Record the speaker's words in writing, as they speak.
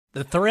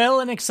The thrill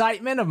and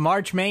excitement of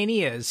March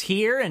Mania is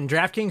here, and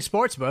DraftKings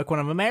Sportsbook, one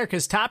of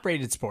America's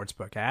top-rated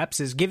sportsbook apps,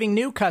 is giving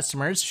new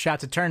customers a shot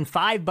to turn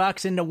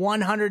 $5 into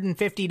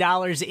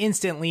 $150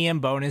 instantly in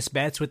bonus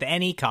bets with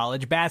any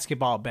college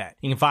basketball bet.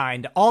 You can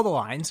find all the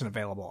lines and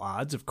available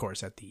odds, of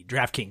course, at the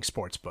DraftKings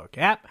Sportsbook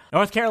app.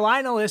 North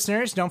Carolina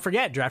listeners, don't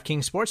forget,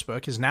 DraftKings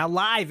Sportsbook is now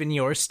live in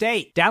your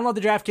state. Download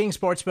the DraftKings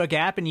Sportsbook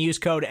app and use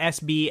code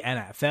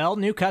SBNFL.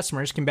 New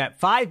customers can bet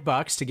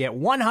 $5 to get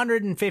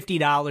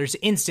 $150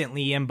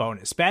 instantly in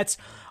bonus bets,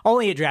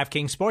 only at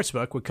DraftKings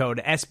Sportsbook with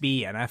code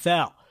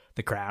SBNFL.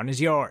 The crown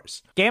is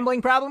yours.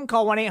 Gambling problem?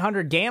 Call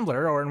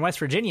 1-800-GAMBLER, or in West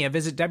Virginia,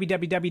 visit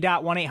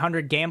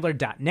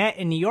www.1800gambler.net.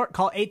 In New York,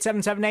 call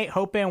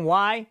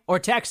 877-8-HOPE-NY or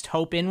text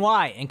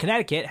HOPE-NY. In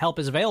Connecticut, help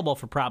is available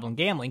for problem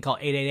gambling. Call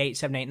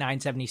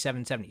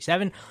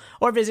 888-789-7777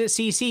 or visit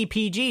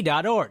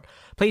ccpg.org.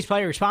 Please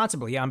play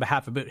responsibly on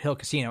behalf of Boot Hill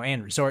Casino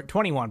and Resort.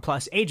 21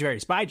 plus, age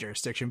varies by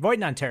jurisdiction. Void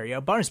in Ontario.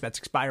 Bonus bets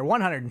expire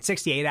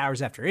 168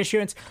 hours after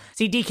issuance.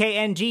 See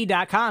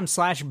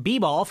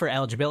dkng.com/bball for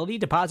eligibility,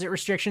 deposit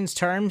restrictions,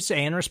 terms,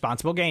 and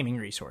responsible gaming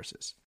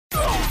resources.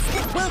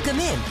 Welcome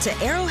in to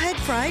Arrowhead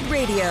Pride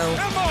Radio.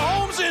 And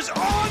Mahomes is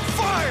on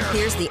fire!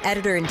 Here's the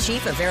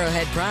editor-in-chief of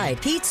Arrowhead Pride,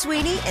 Pete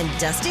Sweeney and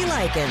Dusty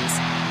Likens.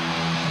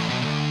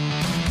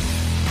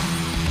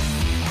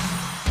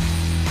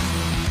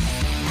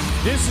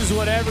 This is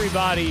what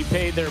everybody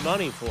paid their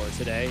money for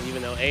today,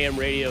 even though AM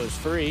radio is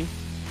free.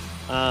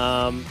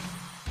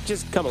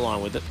 Just come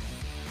along with it.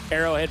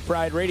 Arrowhead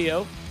Pride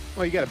Radio.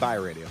 Well, you got to buy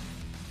a radio.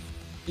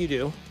 You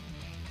do.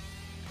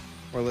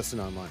 Or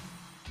listen online.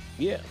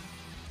 Yeah.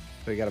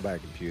 So you got to buy a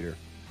computer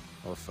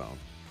or a phone.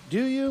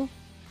 Do you?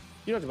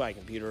 You don't have to buy a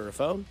computer or a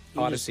phone.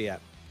 You Odyssey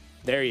app.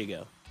 There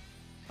you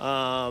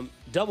go.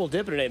 Double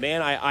dipping today,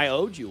 man. I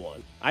owed you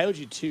one. I owed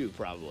you two,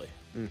 probably.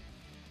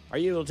 Are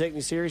you able to take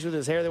me serious with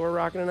this hair that we're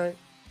rocking tonight?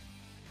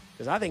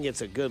 Because I think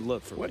it's a good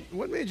look for me.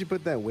 What made you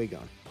put that wig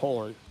on?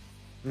 Porn.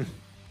 You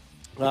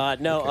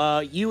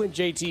and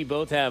JT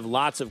both have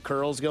lots of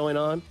curls going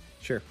on.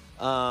 Sure.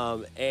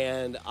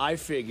 And I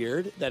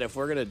figured that if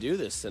we're going to do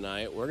this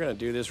tonight, we're going to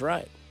do this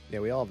right. Yeah,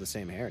 we all have the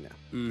same hair now.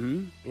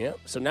 Mm-hmm. Yeah.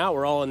 So now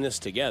we're all in this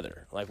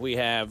together. Like we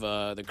have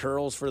the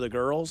curls for the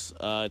girls.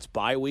 It's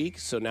bye week,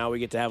 so now we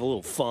get to have a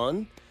little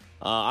fun.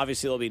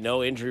 Obviously, there'll be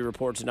no injury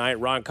report tonight.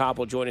 Ron Kopp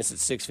will join us at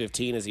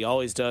 6:15, as he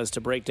always does, to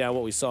break down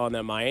what we saw in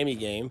that Miami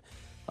game.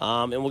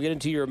 And we'll get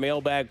into your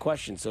mailbag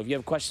questions. So if you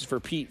have questions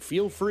for Pete,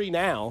 feel free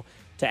now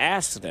to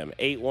ask them.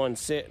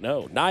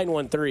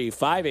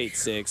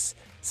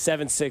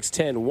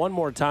 913-586-7610. One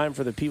more time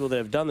for the people that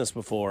have done this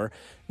before.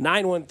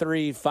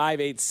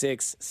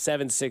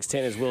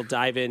 913-586-7610, as we'll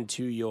dive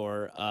into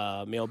your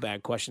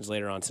mailbag questions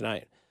later on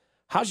tonight.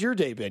 How's your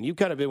day been? You've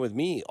kind of been with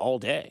me all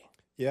day.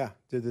 Yeah,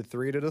 did the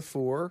 3 to the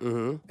 4,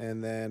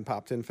 and then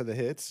popped in for the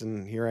hits,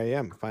 and here I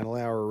am. Final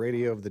hour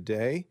radio of the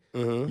day.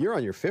 You're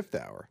on your 5th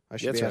hour. I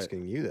should be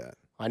asking you that.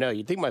 I know.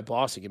 You'd think my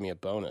boss would give me a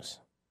bonus.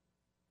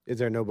 Is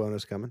there no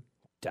bonus coming?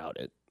 Doubt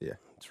it. Yeah.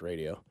 It's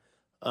radio.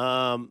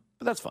 But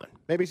that's fine.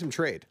 Maybe some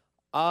trade.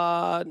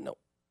 No.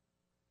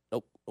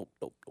 Nope.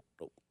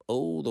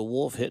 Oh, the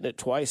Wolf hitting it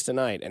twice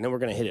tonight, and then we're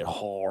going to hit it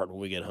hard when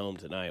we get home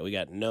tonight. We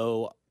got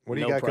no What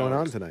do you got going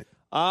on tonight?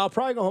 I'll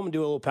probably go home and do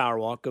a little power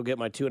walk, go get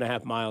my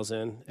 2.5 miles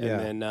in.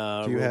 And then,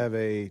 do you have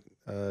a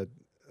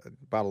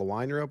bottle of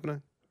wine you're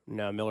opening?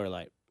 No, Miller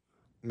Lite.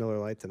 Miller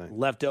Lite tonight.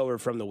 Leftover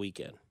from the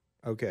weekend.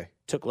 Okay.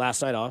 Took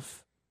last night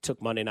off.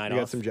 Took Monday night off.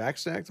 You got some Jack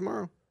Stack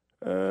tomorrow?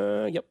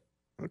 Yep.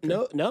 Okay.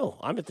 No.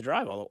 I'm at the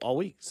drive all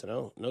week,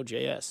 so no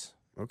JS.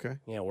 Okay.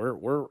 Yeah, we're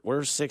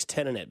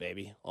 6-10 in it,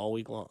 baby, all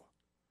week long.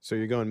 So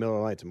you're going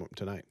Miller Lite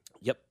tonight?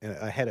 Yep. And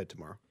ahead of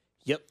tomorrow?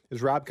 Yep.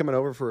 Is Rob coming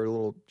over for a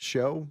little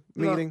show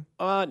meeting?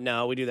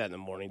 No, we do that in the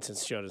morning. Since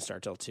the show doesn't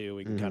start till 2,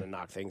 we can kind of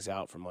knock things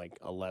out from like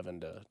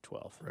 11 to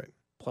 12. Right.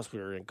 Plus, we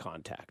were in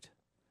contact.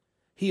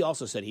 He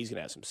also said he's going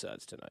to have some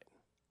suds tonight.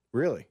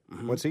 Really?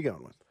 What's he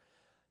going with?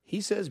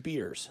 He says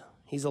beers.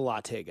 He's a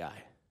latte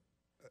guy.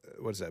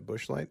 What is that,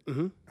 Busch Light?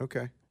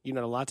 Okay. You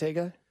not a latte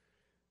guy?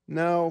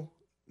 No.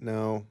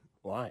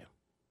 Why?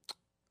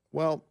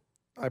 Well,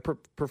 I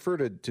prefer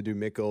to do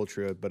Mick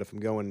Ultra, but if I'm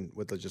going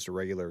with just a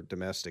regular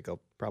domestic,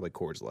 I'll probably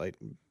Coors Light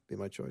be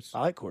my choice.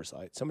 I like Coors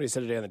Light. Somebody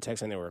said today on the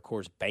text line they were a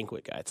Coors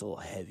Banquet guy. It's a little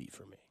heavy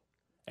for me,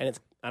 and it's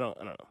I don't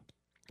know.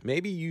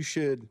 Maybe you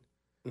should.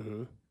 I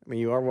mean,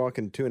 you are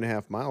walking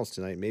 2.5 miles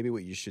tonight. Maybe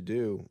what you should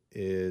do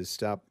is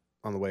stop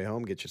on the way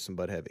home, get you some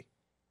Bud Heavy.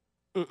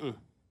 All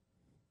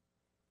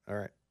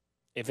right.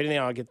 If anything,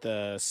 I'll get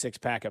the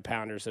 6-pack of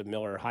pounders of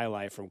Miller High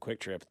Life from Quick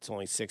Trip. It's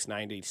only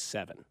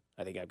 $6.97.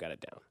 I think I've got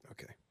it down.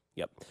 Okay.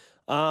 Yep.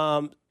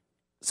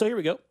 So here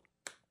we go.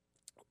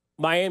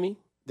 Miami,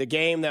 the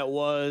game that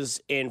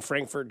was in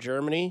Frankfurt,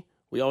 Germany.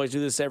 We always do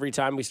this every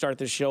time we start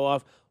this show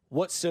off.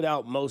 What stood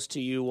out most to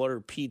you? What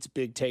are Pete's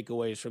big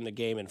takeaways from the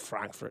game in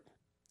Frankfurt?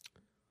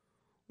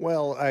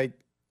 Well, I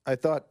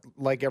thought,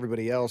 like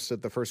everybody else,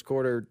 that the first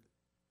quarter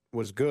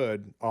was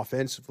good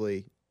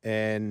offensively.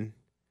 And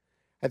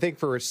I think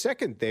for a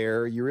second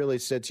there, you really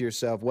said to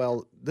yourself,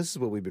 well, this is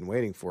what we've been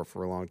waiting for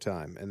a long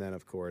time. And then,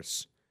 of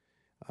course,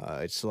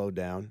 It slowed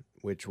down,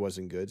 which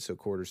wasn't good. So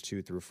quarters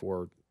 2 through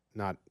 4,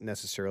 not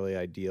necessarily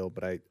ideal,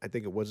 but I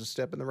think it was a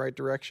step in the right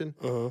direction.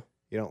 You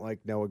don't like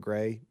Noah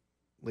Gray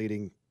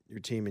leading your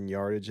team in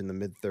yardage in the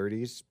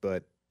mid-30s,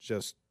 but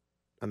just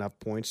enough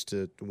points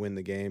to win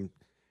the game.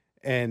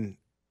 And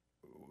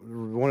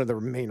one of the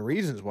main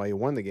reasons why you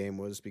won the game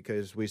was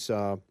because we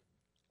saw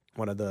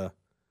one of the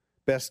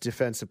best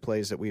defensive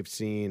plays that we've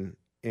seen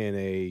in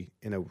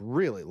a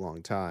really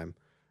long time,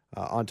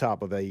 on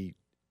top of a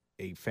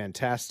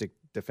fantastic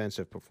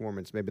defensive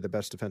performance, maybe the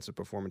best defensive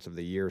performance of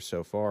the year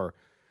so far,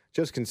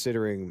 just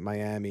considering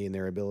Miami and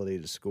their ability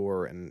to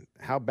score and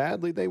how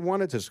badly they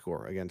wanted to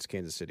score against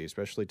Kansas City,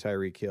 especially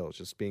Tyreek Hill.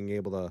 Just being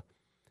able to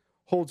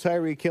hold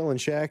Tyreek Hill in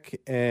check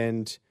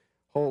and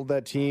hold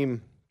that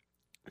team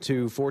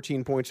to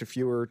 14 points or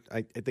fewer,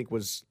 I think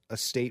was a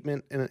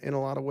statement in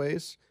a lot of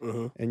ways.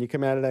 And you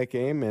come out of that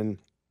game, and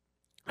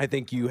I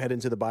think you head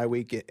into the bye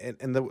week.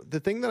 And the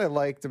thing that I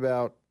liked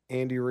about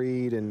Andy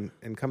Reid and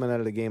coming out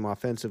of the game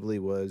offensively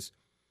was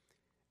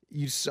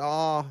you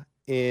saw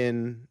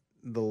in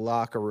the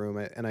locker room,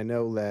 and I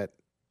know that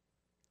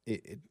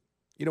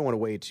you don't want to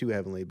weigh too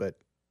heavily, but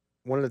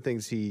one of the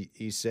things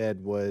he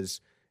said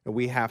was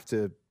we have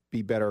to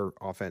be better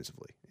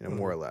offensively,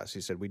 more or less.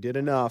 He said we did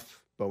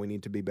enough, but we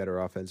need to be better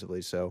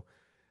offensively. So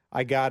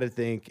I got to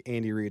think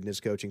Andy Reid and his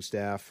coaching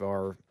staff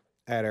are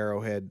at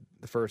Arrowhead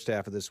the first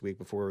half of this week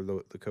before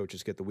the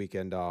coaches get the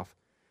weekend off,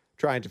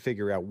 trying to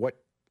figure out what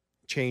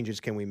changes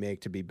can we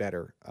make to be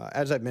better.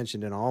 As I've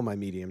mentioned in all my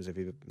mediums, if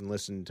you've been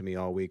listening to me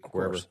all week,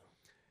 wherever,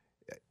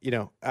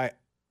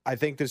 I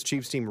think this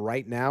Chiefs team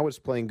right now is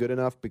playing good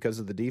enough because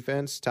of the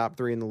defense, top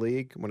 3 in the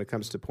league when it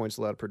comes to points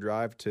allowed per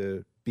drive,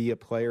 to be a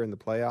player in the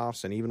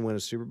playoffs and even win a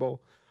Super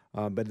Bowl.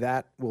 But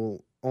that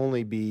will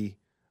only be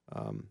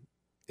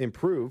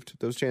improved.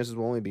 Those chances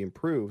will only be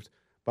improved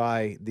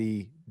by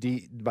the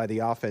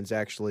offense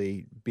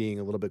actually being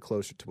a little bit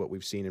closer to what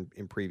we've seen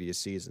in previous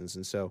seasons.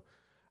 And so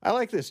I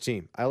like this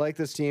team. I like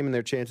this team and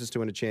their chances to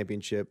win a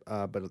championship,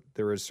 but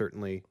there is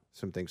certainly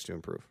some things to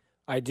improve.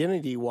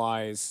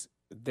 Identity-wise,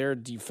 they're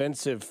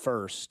defensive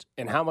first,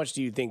 and how much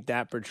do you think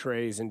that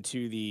portrays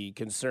into the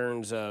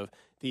concerns of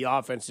the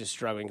offense is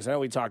struggling? Because I know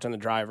we talked on the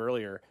drive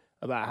earlier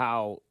about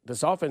how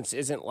this offense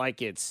isn't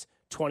like it's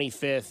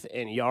 25th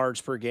in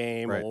yards per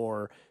game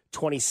or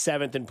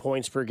 27th in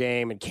points per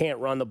game and can't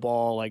run the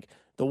ball. Like,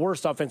 the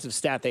worst offensive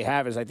stat they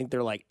have is I think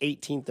they're like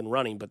 18th in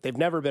running, but they've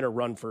never been a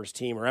run-first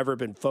team or ever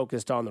been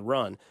focused on the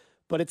run.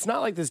 But it's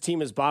not like this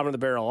team is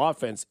bottom-of-the-barrel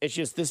offense. It's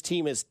just this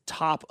team is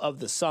top of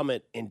the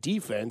summit in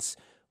defense,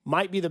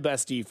 might be the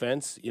best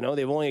defense.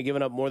 They've only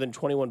given up more than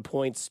 21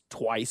 points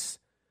twice.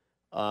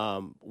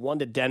 One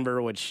to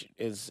Denver, which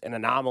is an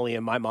anomaly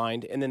in my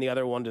mind, and then the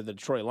other one to the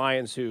Detroit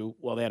Lions, who,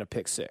 they had a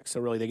pick 6. So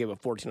really they gave up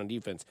 14 on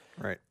defense.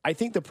 Right. I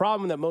think the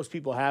problem that most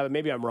people have, and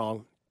maybe I'm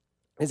wrong,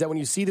 is that when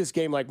you see this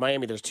game like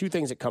Miami, there's 2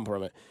 things that come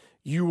from it.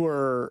 You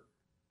were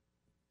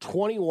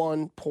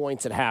 21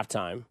 points at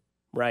halftime,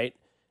 right?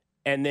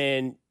 And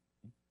then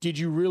did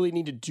you really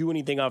need to do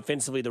anything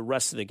offensively the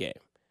rest of the game?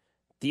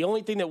 The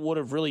only thing that would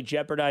have really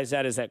jeopardized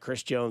that is that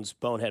Chris Jones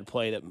bonehead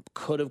play that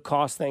could have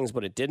cost things,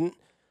 but it didn't.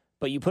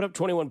 But you put up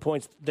 21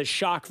 points. The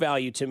shock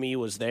value to me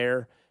was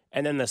there.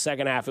 And then the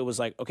second half, it was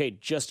like, okay,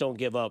 just don't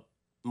give up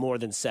more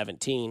than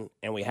 17,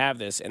 and we have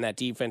this. And that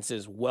defense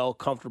is well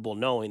comfortable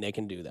knowing they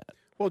can do that.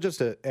 Well, just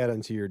to add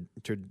on to your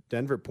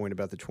Denver point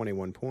about the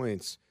 21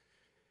 points,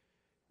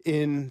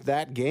 in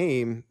that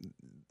game,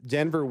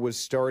 Denver was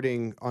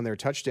starting on their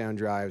touchdown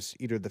drives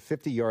either the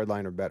 50-yard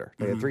line or better.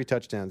 They had 3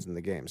 touchdowns in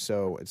the game.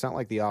 So it's not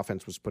like the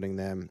offense was putting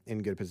them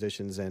in good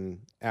positions. And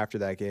after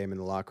that game in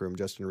the locker room,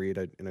 Justin Reid,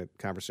 in a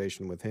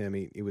conversation with him,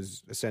 he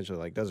was essentially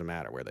like, doesn't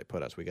matter where they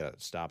put us. We got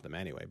to stop them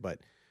anyway. But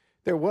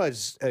there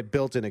was a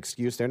built-in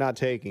excuse. They're not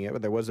taking it,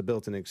 but there was a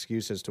built-in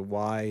excuse as to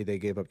why they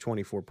gave up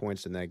 24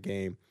 points in that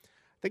game.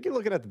 I think you're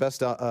looking at the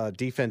best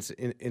defense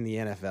in the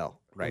NFL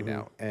right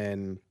now.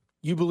 And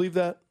you believe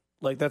that?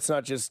 Like, that's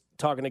not just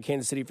talking to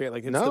Kansas City fans.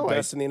 Like, it's the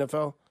best in the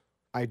NFL?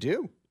 I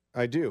do.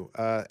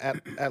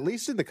 At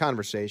least in the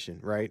conversation,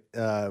 right?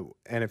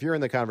 And if you're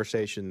in the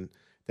conversation,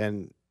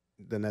 then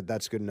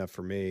that's good enough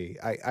for me.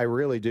 I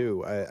really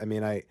do. I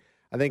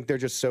think they're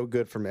just so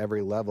good from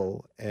every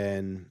level,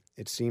 and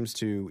it seems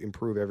to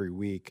improve every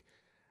week.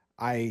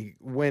 I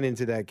went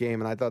into that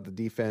game, and I thought the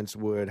defense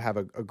would have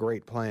a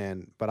great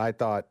plan, but I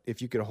thought if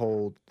you could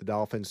hold the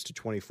Dolphins to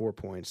 24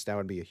 points, that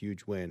would be a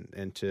huge win.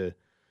 And to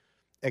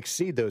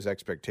exceed those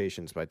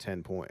expectations by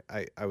 10 points,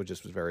 I was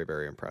very,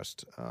 very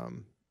impressed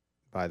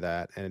by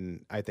that.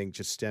 And I think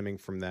just stemming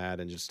from that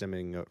and just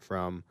stemming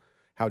from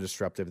how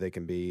disruptive they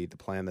can be, the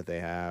plan that they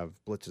have,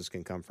 blitzes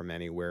can come from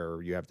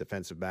anywhere. You have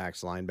defensive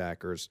backs,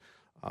 linebackers,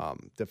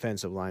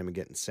 defensive linemen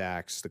getting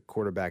sacks. The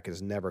quarterback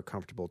is never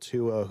comfortable.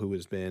 Tua, who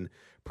has been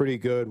pretty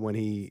good when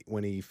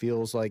he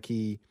feels like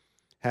he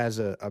has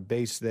a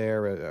base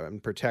there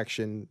and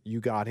protection. You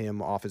got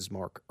him off his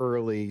mark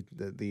early.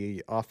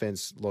 The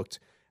offense looked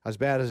as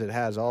bad as it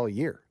has all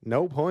year.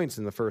 No points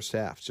in the first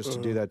half. Just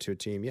to do that to a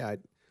team,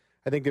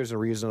 I think there's a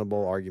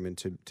reasonable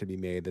argument to be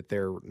made that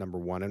they're number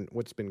one. And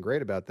what's been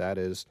great about that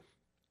is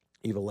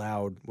you've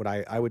allowed what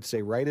I would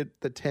say right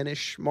at the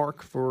 10-ish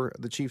mark for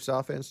the Chiefs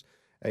offense,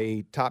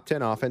 a top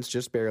 10 offense,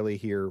 just barely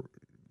here.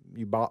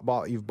 You've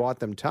bought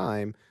them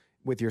time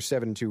with your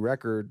 7-2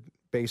 record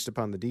based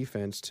upon the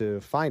defense to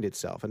find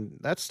itself. And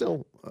that's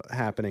still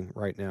happening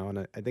right now. And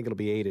I think it'll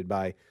be aided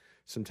by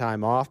some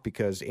time off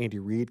because Andy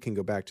Reid can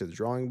go back to the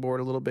drawing board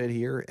a little bit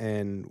here.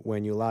 And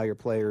when you allow your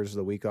players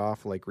the week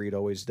off, like Reid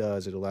always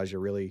does, it allows you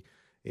really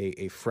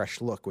a fresh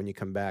look when you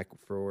come back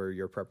for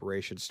your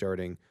preparation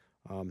starting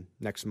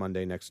next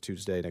Monday, next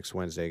Tuesday, next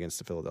Wednesday against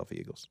the Philadelphia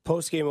Eagles.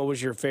 Post-game, what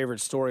was your favorite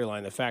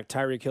storyline? The fact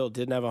Tyreek Hill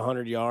didn't have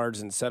 100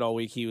 yards and said all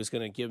week he was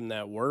going to give him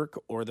that work,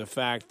 or the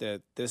fact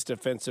that this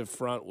defensive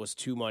front was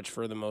too much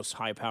for the most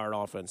high-powered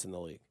offense in the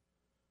league?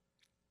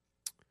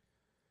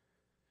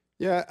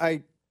 Yeah,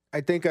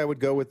 I think I would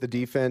go with the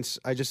defense.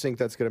 I just think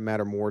that's going to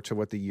matter more to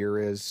what the year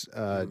is.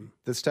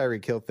 This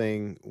Tyreek Hill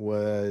thing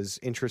was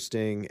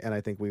interesting, and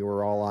I think we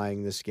were all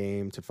eyeing this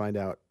game to find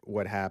out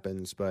what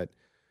happens. But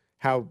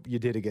how you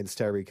did against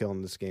Tyreek Hill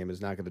in this game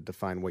is not going to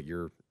define what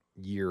your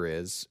year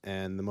is.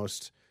 And the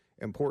most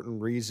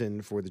important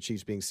reason for the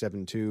Chiefs being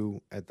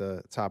 7-2 at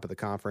the top of the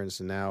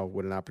conference and now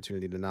with an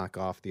opportunity to knock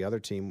off the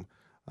other team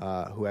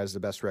who has the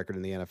best record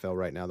in the NFL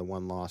right now, the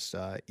one-loss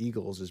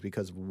Eagles, is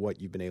because of what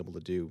you've been able to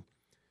do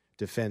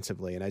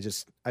defensively. And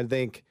I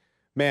think,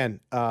 man,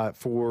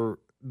 for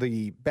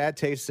the bad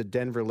taste that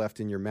Denver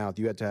left in your mouth,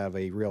 you had to have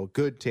a real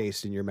good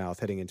taste in your mouth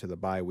heading into the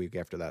bye week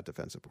after that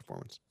defensive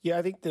performance. Yeah,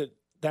 I think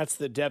that's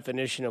the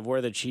definition of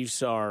where the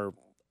Chiefs are,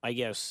 I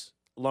guess,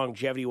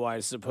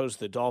 longevity-wise, as opposed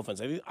to the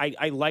Dolphins.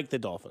 I like the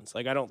Dolphins.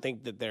 Like, I don't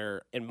think that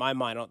they're, in my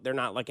mind, they're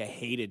not like a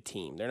hated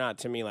team. They're not,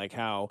 to me, like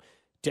how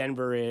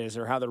Denver is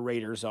or how the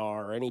Raiders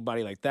are or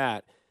anybody like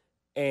that.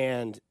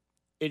 And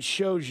it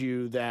shows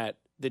you that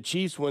the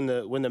Chiefs, when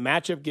the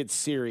matchup gets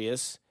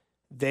serious,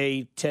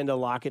 they tend to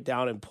lock it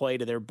down and play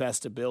to their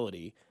best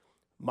ability.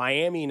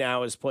 Miami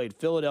now has played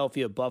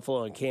Philadelphia,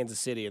 Buffalo, and Kansas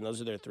City, and those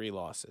are their 3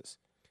 losses.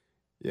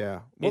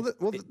 Yeah. Well,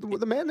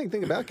 the maddening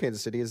thing about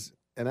Kansas City is,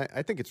 and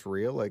I think it's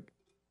real, like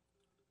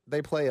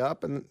they play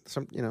up and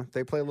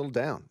they play a little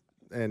down.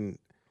 And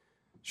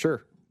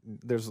sure,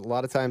 there's a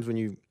lot of times when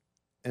you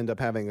end up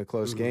having a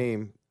close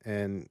game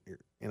and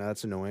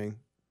that's annoying,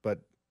 but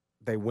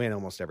they win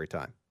almost every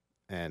time.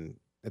 And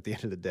at the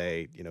end of the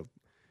day, you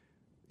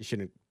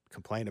shouldn't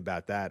complain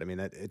about that. I mean,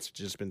 it's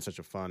just been such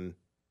a fun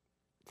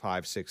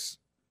 5, 6,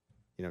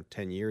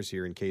 10 years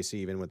here in KC,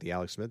 even with the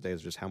Alex Smith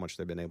days, just how much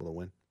they've been able to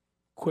win.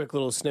 Quick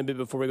little snippet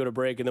before we go to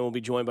break, and then we'll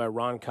be joined by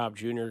Ron Kopp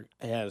Jr.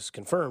 Has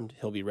confirmed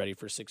he'll be ready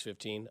for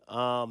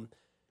 6:15.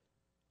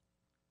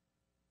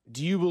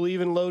 Do you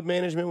believe in load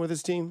management with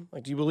his team?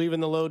 Like, do you believe in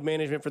the load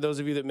management for those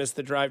of you that missed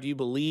the drive? Do you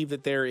believe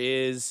that there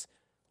is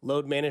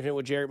load management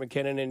with Jerick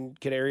McKinnon and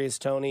Kadarius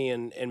Toney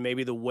and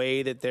maybe the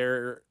way that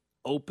they're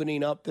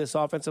opening up this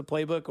offensive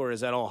playbook, or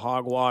is that all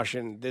hogwash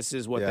and this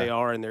is what they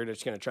are and they're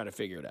just going to try to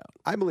figure it out?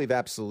 I believe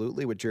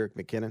absolutely with Jerick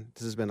McKinnon.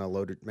 This has been a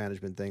load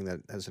management thing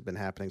that has been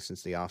happening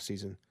since the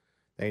offseason.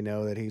 They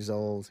know that he's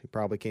old. He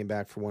probably came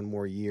back for one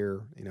more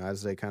year,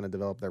 as they kind of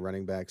develop their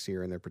running backs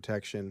here and their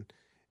protection.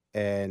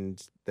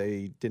 And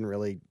they didn't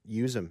really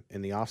use him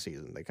in the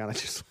offseason. They kind of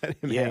just let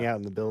him hang out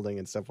in the building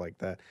and stuff like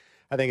that.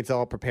 I think it's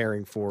all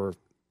preparing for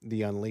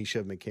the unleash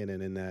of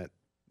McKinnon in that,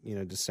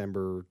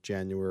 December,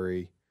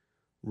 January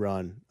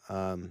run.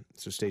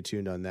 So stay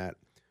tuned on that.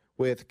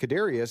 With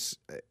Kadarius,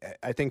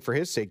 I think for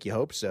his sake, you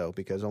hope so,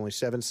 because only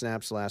 7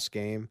 snaps last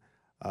game.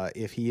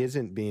 If he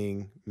isn't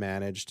being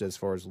managed as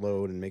far as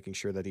load and making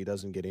sure that he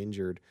doesn't get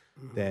injured,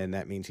 then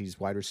that means he's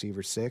wide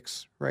receiver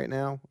 6 right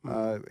now,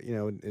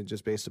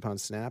 just based upon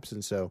snaps.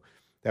 And so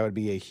that would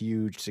be a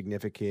huge,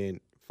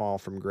 significant fall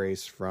from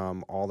grace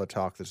from all the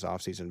talk this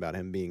offseason about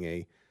him being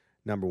a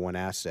number 1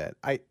 asset.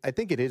 I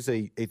think it is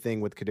a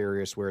thing with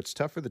Kadarius where it's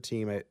tough for the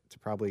team to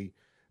probably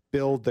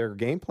build their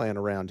game plan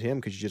around him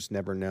because you just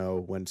never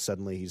know when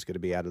suddenly he's going to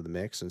be out of the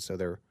mix. And so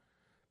they're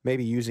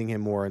maybe using him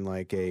more in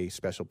like a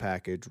special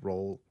package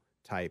role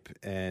type.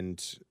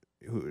 And,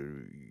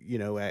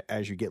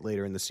 as you get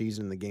later in the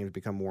season, the games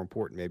become more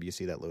important. Maybe you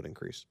see that load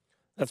increase.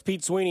 That's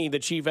Pete Sweeney, the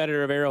chief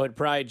editor of Arrowhead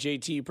Pride.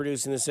 JT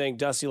producing this thing.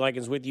 Dusty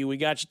Likens with you. We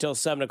got you till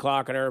 7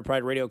 o'clock on Arrowhead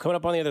Pride Radio. Coming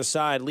up on the other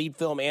side, lead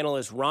film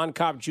analyst Ron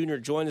Kopp Jr.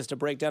 joins us to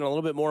break down a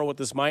little bit more what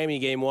this Miami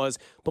game was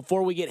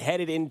before we get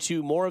headed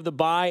into more of the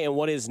bye and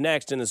what is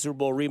next in the Super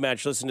Bowl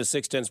rematch. Listen to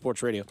 610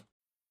 Sports Radio.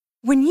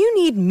 When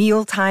you need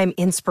mealtime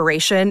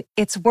inspiration,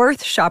 it's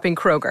worth shopping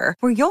Kroger,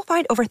 where you'll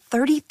find over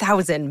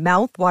 30,000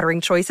 mouth-watering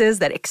choices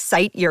that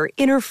excite your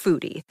inner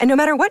foodie. And no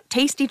matter what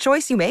tasty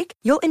choice you make,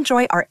 you'll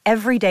enjoy our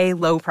everyday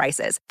low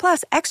prices,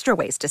 plus extra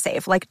ways to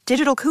save, like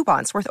digital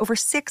coupons worth over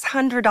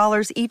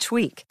 $600 each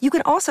week. You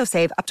can also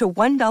save up to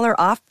 $1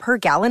 off per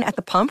gallon at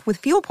the pump with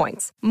fuel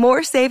points.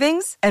 More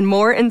savings and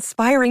more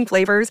inspiring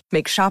flavors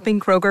make shopping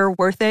Kroger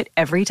worth it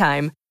every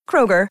time.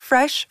 Kroger,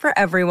 fresh for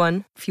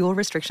everyone. Fuel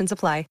restrictions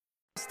apply.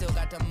 Still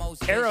got the most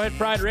Arrowhead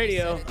Pride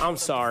Radio. I'm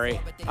sorry.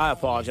 I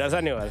apologize.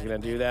 I knew I was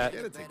going to do that.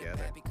 Get it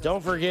together.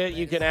 Don't forget,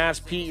 you can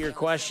ask Pete your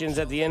questions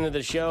at the end of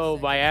the show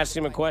by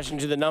asking him a question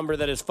to the number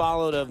that is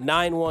followed of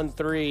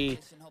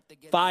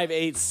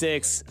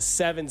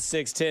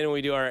 913-586-7610.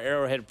 We do our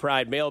Arrowhead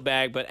Pride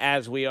mailbag, but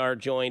as we are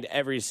joined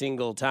every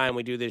single time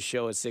we do this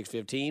show at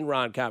 6:15,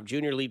 Ron Kopp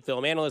Jr., lead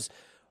film analyst.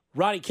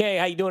 Ronnie K,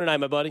 how you doing tonight,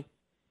 my buddy?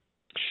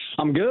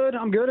 I'm good.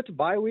 It's a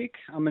bye week.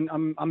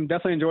 I'm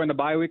definitely enjoying the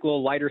bye week. A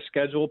little lighter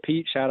schedule.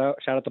 Pete, shout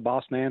out to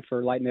Boss Man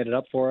for lightening it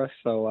up for us.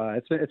 So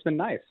it's been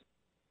nice.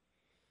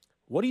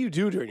 What do you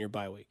do during your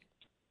bye week?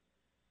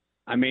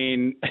 I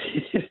mean,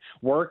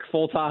 work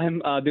full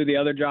time, do the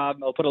other job.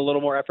 I'll put a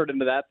little more effort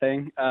into that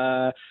thing.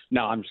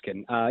 No, I'm just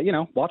kidding.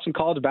 Watch some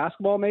college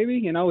basketball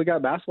maybe. We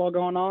got basketball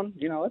going on.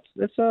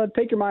 Let's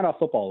take your mind off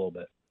football a little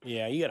bit.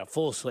 Yeah, you got a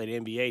full slate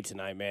NBA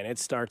tonight, man. It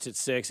starts at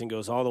 6 and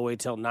goes all the way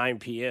till 9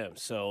 p.m.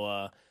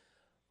 So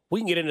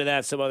we can get into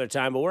that some other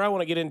time. But where I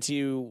want to get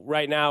into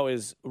right now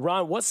is,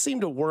 Ron, what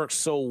seemed to work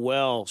so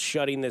well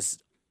shutting this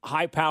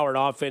high-powered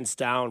offense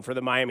down for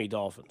the Miami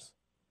Dolphins?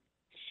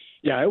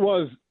 Yeah, it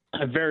was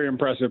a very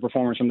impressive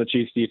performance from the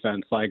Chiefs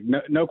defense. Like,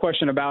 no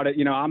question about it.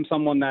 I'm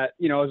someone that,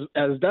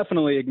 has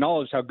definitely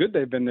acknowledged how good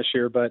they've been this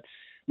year, but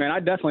man, I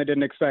definitely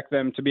didn't expect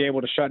them to be able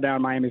to shut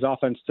down Miami's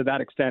offense to that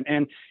extent.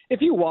 And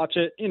if you watch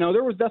it,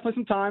 there was definitely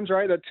some times,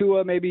 right, that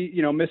Tua maybe,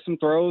 missed some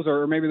throws,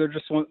 or maybe they were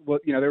just an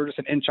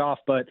inch off.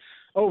 But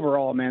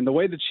overall, man, the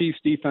way the Chiefs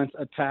defense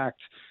attacked,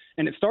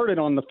 and it started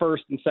on the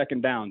first and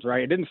second downs,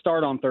 right? It didn't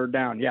start on third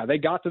down. Yeah, they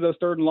got to those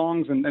third and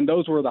longs, and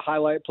those were the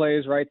highlight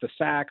plays, right? The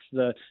sacks,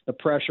 the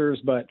pressures.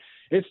 But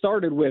it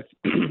started with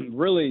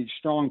really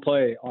strong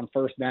play on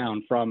first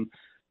down from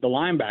the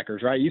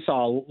linebackers, right? You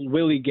saw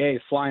Willie Gay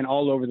flying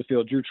all over the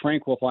field, Drew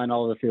Tranquill flying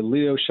all over the field,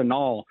 Leo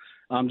Chenal,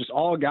 just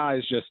all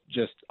guys just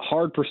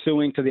hard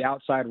pursuing to the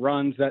outside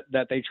runs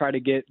that they try to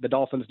get the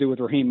Dolphins do with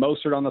Raheem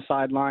Mostert on the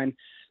sideline.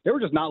 They were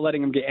just not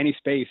letting him get any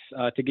space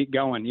to get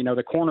going.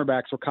 The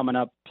cornerbacks were coming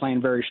up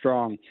playing very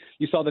strong.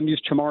 You saw them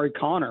use Chamari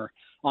Connor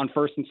on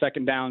first and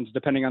second downs,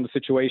 depending on the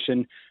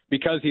situation,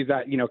 because he's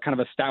that, kind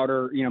of a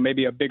stouter,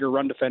 maybe a bigger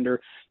run defender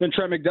than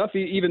Trent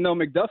McDuffie, even though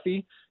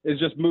McDuffie is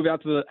just moved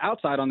out to the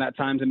outside on that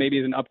times and maybe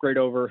is an upgrade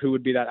over who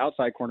would be that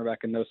outside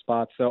cornerback in those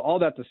spots. So all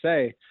that to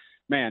say,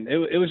 man,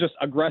 it was just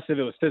aggressive.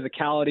 It was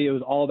physicality. It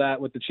was all that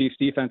with the Chiefs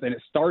defense. And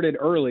it started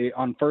early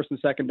on first and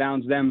second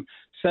downs, them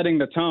setting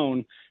the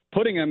tone,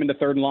 putting them into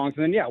third and longs.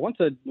 And then, once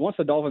the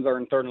Dolphins are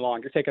in third and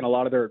long, you're taking a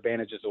lot of their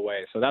advantages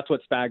away. So that's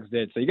what Spags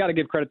did. So you got to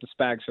give credit to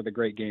Spags for the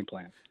great game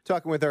plan.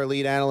 Talking with our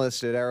lead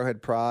analyst at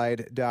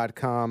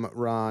arrowheadpride.com,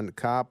 Ron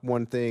Kopp.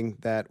 One thing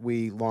that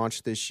we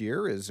launched this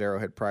year is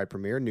Arrowhead Pride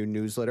Premier, new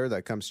newsletter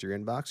that comes to your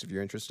inbox. If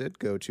you're interested,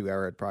 go to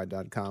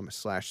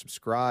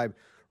arrowheadpride.com/subscribe.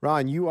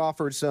 Ron, you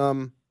offered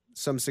some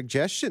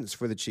suggestions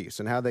for the Chiefs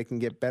and how they can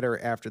get better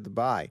after the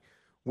bye.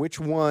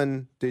 Which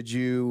one did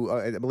you,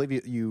 I believe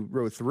you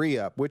wrote 3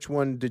 up. Which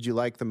one did you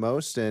like the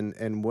most,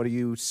 and what do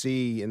you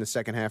see in the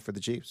second half for the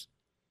Chiefs?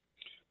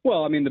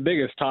 Well, I mean, the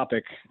biggest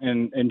topic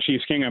in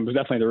Chiefs Kingdom was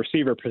definitely the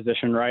receiver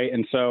position, right?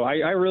 And so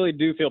I really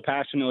do feel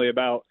passionately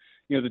about,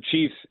 the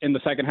Chiefs in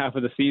the second half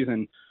of the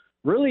season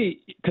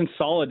really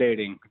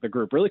consolidating the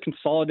group, really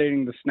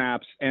consolidating the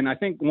snaps. And I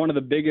think one of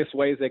the biggest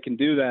ways they can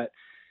do that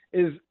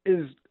is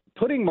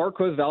putting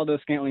Marquez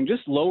Valdes-Scantling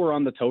just lower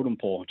on the totem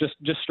pole, just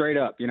straight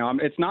up.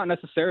 It's not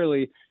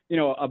necessarily,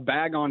 a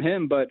bag on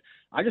him, but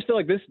I just feel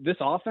like this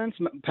offense,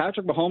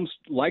 Patrick Mahomes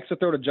likes to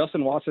throw to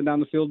Justin Watson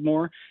down the field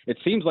more. It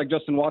seems like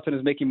Justin Watson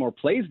is making more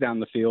plays down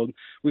the field.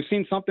 We've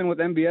seen something with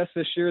MVS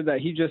this year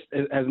that he just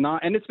has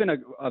not, and it's been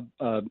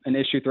an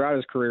issue throughout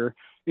his career,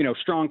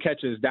 strong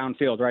catches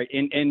downfield, right,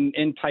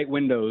 in tight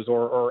windows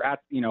or at,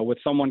 with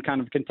someone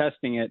kind of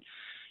contesting it.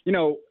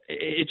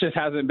 It just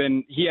hasn't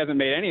been – he hasn't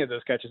made any of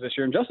those catches this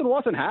year, and Justin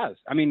Watson has.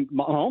 I mean,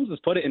 Mahomes has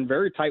put it in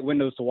very tight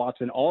windows to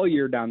Watson all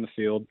year down the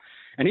field,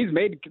 and he's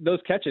made those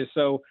catches.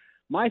 So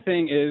my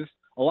thing is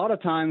a lot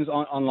of times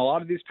on a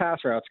lot of these pass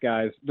routes,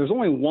 guys, there's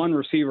only one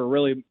receiver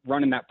really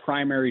running that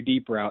primary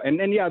deep route.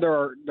 And yeah, there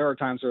are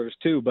times where there's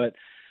 2, but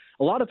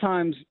a lot of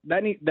times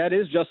that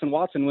is Justin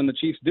Watson when the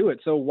Chiefs do it.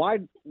 So why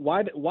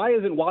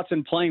isn't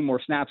Watson playing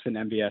more snaps in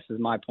MVS is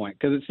my point.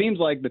 Because it seems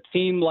like the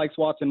team likes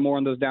Watson more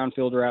on those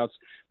downfield routes.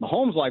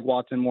 Mahomes like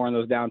Watson more on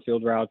those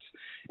downfield routes.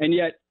 And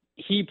yet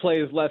he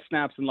plays less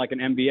snaps than like an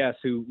MVS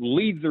who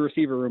leads the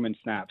receiver room in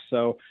snaps.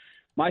 So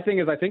my thing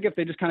is I think if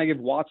they just kind of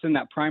give Watson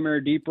that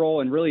primary deep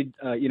role and really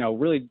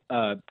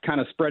kind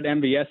of spread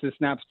MVS's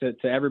snaps to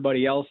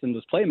everybody else in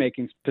those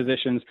playmaking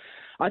positions,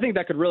 I think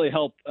that could really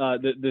help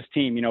this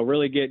team,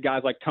 really get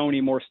guys like Tony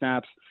more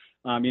snaps,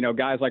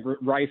 guys like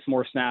Rice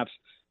more snaps,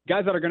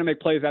 guys that are going to make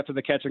plays after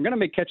the catch and going to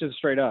make catches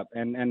straight up.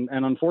 And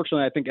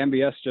unfortunately, I think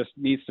MVS just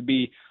needs to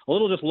be a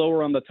little just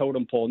lower on the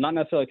totem pole, not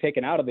necessarily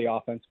taken out of the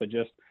offense, but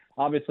just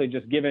obviously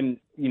just given,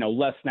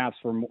 less snaps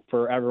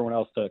for everyone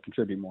else to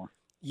contribute more.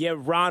 Yeah,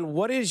 Ron,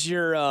 what is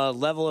your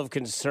level of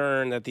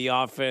concern that the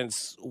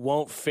offense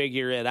won't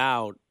figure it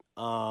out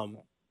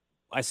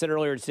I said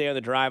earlier today on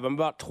the drive, I'm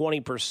about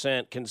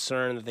 20%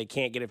 concerned that they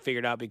can't get it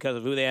figured out because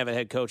of who they have a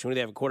head coach and who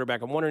they have a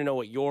quarterback. I'm wondering to know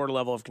what your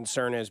level of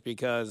concern is,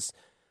 because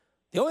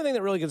the only thing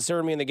that really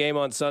concerned me in the game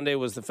on Sunday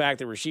was the fact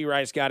that Rashee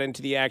Rice got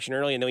into the action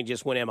early and then he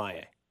just went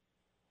MIA.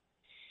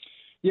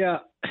 Yeah,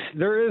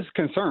 there is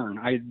concern.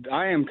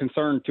 I am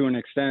concerned to an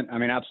extent. I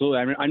mean, absolutely.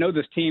 I mean, I know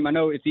this team. I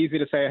know it's easy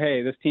to say,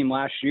 hey, this team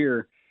last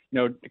year,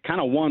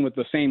 kind of won with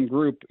the same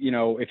group,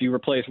 if you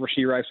replace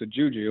Rashee Rice with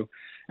Juju.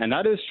 And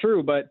that is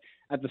true. But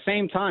at the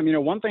same time,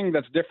 one thing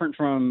that's different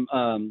from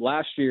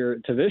last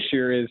year to this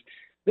year is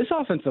this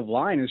offensive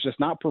line is just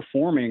not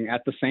performing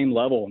at the same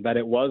level that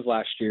it was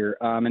last year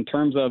in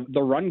terms of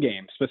the run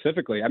game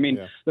specifically. I mean,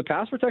 The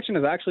pass protection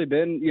has actually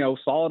been,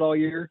 solid all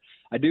year.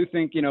 I do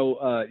think,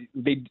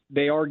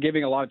 they are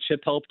giving a lot of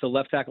chip help to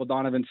left tackle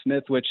Donovan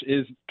Smith,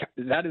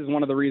 that is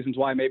one of the reasons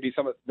why maybe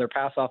some of their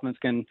pass offense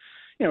can,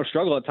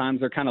 struggle at times.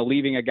 They're kind of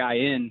leaving a guy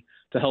in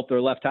to help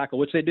their left tackle,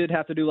 which they did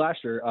have to do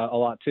last year a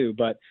lot too.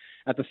 But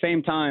at the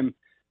same time,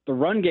 the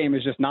run game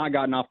has just not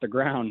gotten off the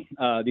ground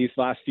these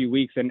last few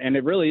weeks. And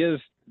it really is,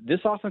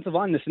 this offensive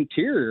line, this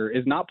interior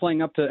is not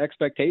playing up to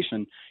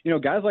expectation.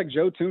 Guys like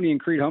Joe Thuney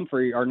and Creed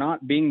Humphrey are not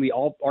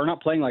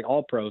playing like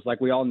all pros, like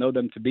we all know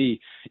them to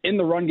be in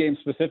the run game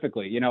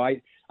specifically.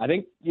 I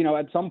think,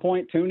 at some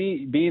point,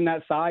 Thuney being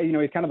that size,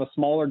 he's kind of a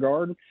smaller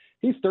guard.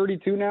 He's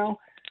 32 now.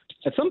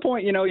 At some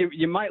point,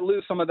 you might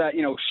lose some of that,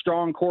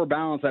 strong core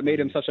balance that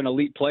made him such an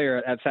elite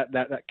player at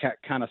that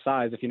kind of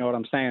size, if you know what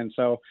I'm saying.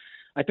 So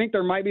I think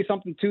there might be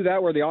something to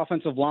that where the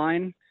offensive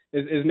line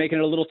is making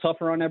it a little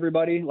tougher on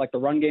everybody. Like the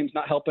run game's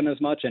not helping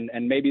as much, and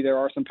maybe there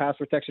are some pass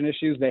protection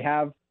issues. They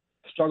have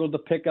struggled to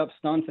pick up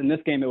stunts. In this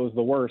game, it was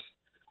the worst.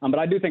 But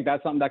I do think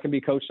that's something that can be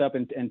coached up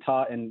and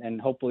taught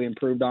and hopefully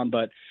improved on.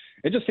 But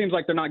it just seems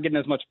like they're not getting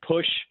as much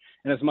push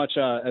and as much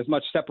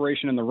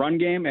separation in the run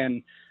game.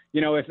 And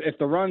if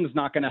the run's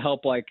not going to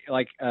help like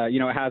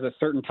it has at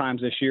certain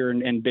times this year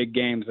in big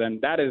games, then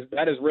that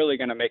is really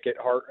going to make it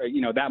hard,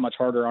 that much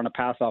harder on a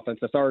pass offense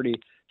that's already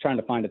trying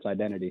to find its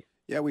identity.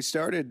 Yeah, we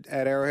started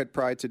at Arrowhead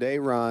Pride today,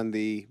 Ron,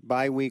 the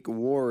bye-week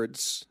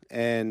awards,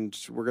 and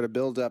we're going to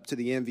build up to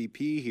the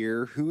MVP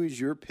here. Who is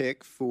your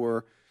pick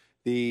for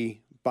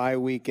the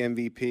bye-week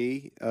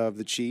MVP of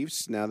the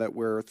Chiefs now that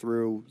we're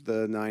through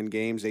the 9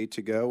 games, 8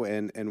 to go,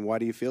 and why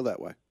do you feel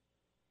that way?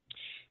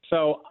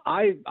 So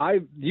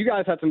you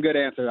guys had some good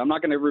answers. I'm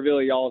not going to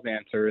reveal y'all's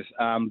answers,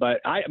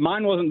 but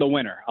mine wasn't the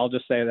winner. I'll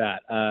just say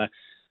that.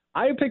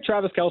 I picked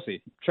Travis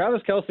Kelce.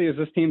 Travis Kelce is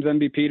this team's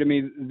MVP to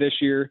me this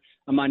year.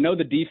 I know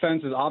the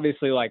defense is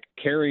obviously like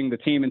carrying the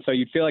team, and so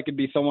you'd feel like it'd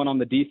be someone on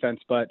the defense.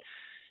 But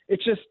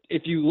it's just,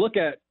 if you look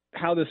at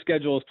how the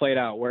schedule is played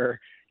out, where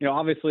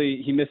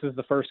obviously he misses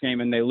the first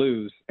game and they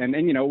lose, and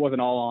it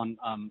wasn't all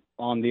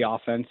on the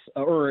offense,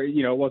 or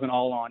it wasn't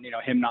all on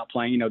him not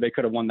playing. They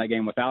could have won that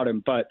game without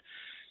him, but.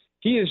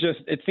 He is just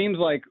 – it seems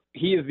like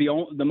he is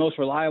the most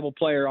reliable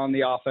player on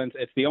the offense.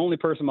 It's the only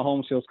person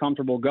Mahomes feels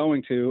comfortable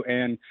going to.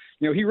 And,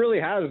 he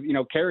really has,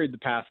 carried the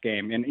pass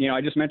game. And,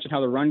 I just mentioned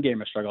how the run game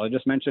has struggled. I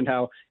just mentioned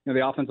how,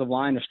 the offensive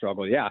line has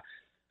struggled. Yeah.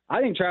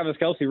 I think Travis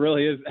Kelce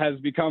really has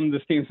become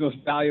this team's most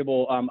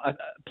valuable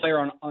player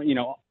on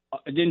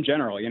in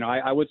general.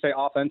 I would say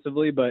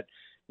offensively, but –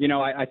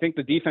 I think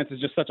the defense is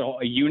just such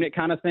a unit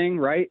kind of thing,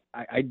 right?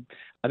 I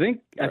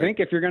think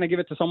if you're going to give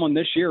it to someone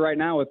this year right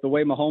now with the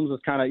way Mahomes has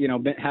kind of,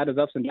 had his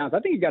ups and downs,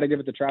 I think you got to give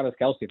it to Travis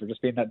Kelce for just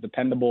being that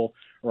dependable,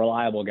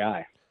 reliable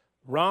guy.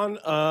 Ron,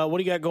 what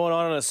do you got going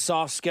on a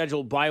soft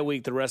schedule bye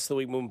week the rest of the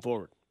week moving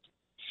forward?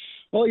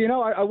 Well,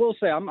 I will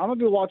say I'm going to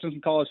be watching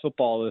some college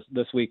football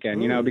this weekend,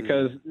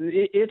 because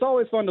it's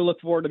always fun to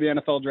look forward to the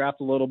NFL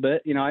draft a little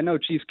bit. I know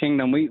Chiefs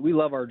Kingdom, we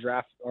love our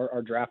draft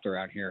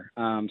around here.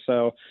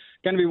 So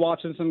going to be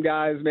watching some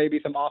guys,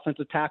 maybe some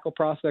offensive tackle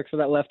prospects for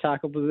that left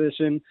tackle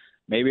position,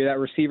 maybe that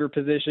receiver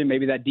position,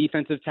 maybe that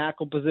defensive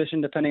tackle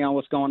position, depending on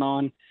what's going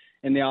on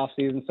in the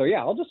offseason. So,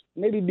 yeah, I'll just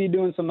maybe be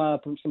doing some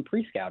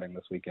pre-scouting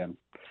this weekend.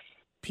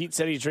 Pete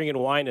said he's drinking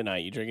wine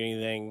tonight. You drink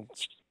anything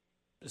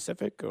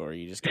specific, or are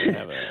you just going to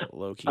have a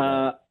low-key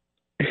I'm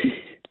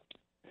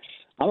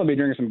going to be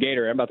drinking some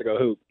Gatorade. I'm about to go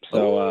hoop.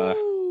 So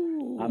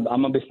I'm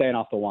going to be staying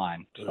off the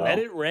wine. So. Let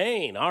it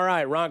rain. All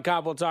right, Ron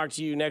Kopp will talk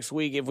to you next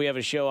week if we have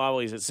a show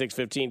always at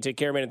 6:15. Take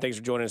care, man, and thanks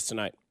for joining us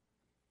tonight.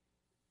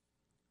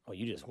 Oh,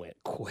 you just went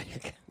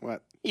quick.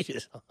 What? You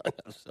just hung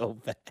up so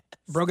fast.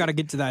 Bro got to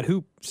get to that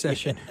hoop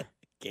session.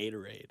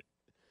 Gatorade.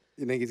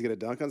 You think he's going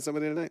to dunk on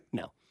somebody tonight?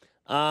 No.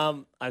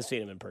 I've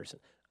seen him in person.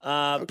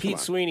 Pete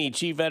Sweeney,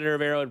 chief editor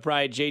of Arrowhead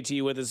Pride.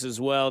 JT with us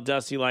as well.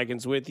 Dusty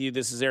Likens with you.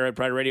 This is Arrowhead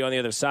Pride Radio on the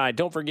other side.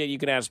 Don't forget, you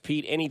can ask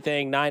Pete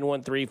anything,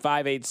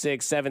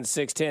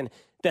 913-586-7610.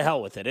 The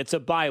hell with it. It's a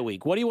bye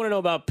week. What do you want to know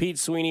about Pete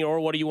Sweeney, or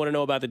what do you want to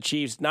know about the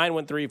Chiefs?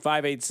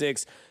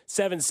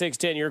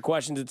 913-586-7610. Your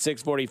questions at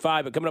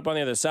 645. But coming up on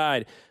the other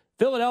side,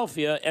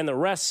 Philadelphia and the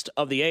rest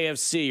of the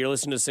AFC. You're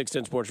listening to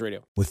 610 Sports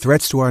Radio. With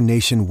threats to our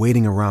nation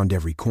waiting around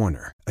every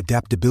corner,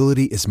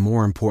 adaptability is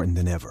more important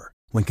than ever.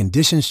 When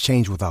conditions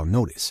change without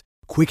notice,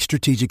 quick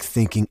strategic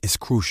thinking is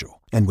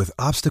crucial. And with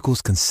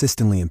obstacles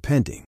consistently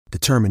impending,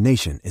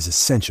 determination is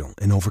essential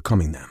in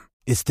overcoming them.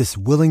 It's this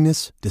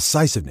willingness,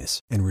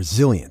 decisiveness, and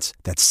resilience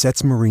that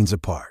sets Marines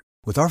apart.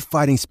 With our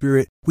fighting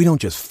spirit, we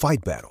don't just fight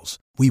battles,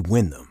 we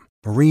win them.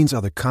 Marines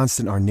are the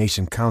constant our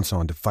nation counts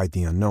on to fight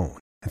the unknown.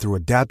 And through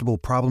adaptable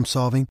problem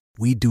solving,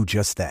 we do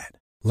just that.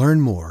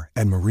 Learn more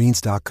at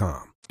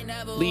marines.com.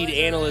 Lead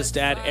analyst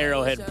at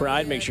Arrowhead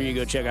Pride. Make sure you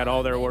go check out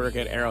all their work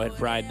at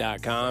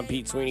arrowheadpride.com.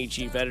 Pete Sweeney,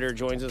 chief editor,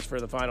 joins us for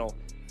the final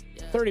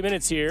 30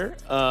 minutes here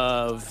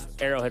of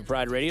Arrowhead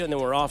Pride Radio, and then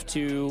we're off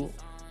to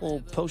little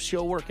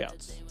post-show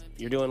workouts.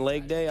 You're doing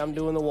leg day, I'm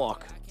doing the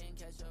walk.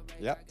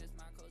 Yep.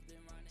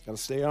 Got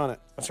to stay on it.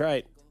 That's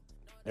right.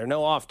 There are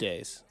no off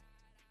days,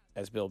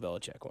 as Bill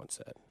Belichick once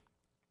said.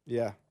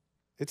 Yeah.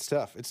 It's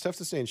tough. It's tough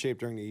to stay in shape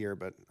during the year,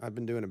 but I've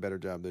been doing a better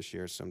job this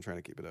year, so I'm trying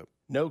to keep it up.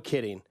 No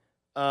kidding.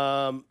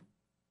 So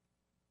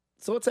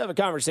let's have a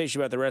conversation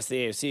about the rest of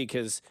the AFC,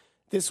 because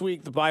this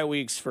week the bye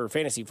weeks for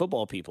fantasy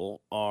football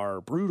people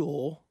are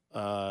brutal.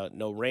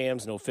 No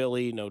Rams, no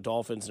Philly, no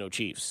Dolphins, no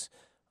Chiefs.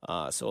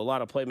 So a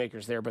lot of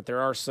playmakers there, but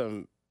there are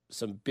some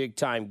big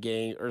time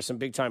game or some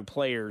big time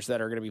players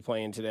that are going to be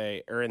playing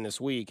today or in this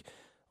week.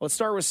 Let's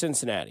start with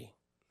Cincinnati,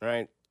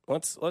 right?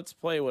 Let's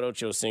play what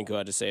Ocho Cinco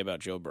had to say about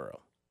Joe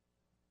Burrow.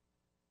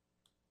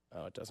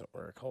 Oh, it doesn't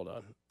work. Hold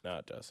on. No,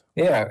 it does.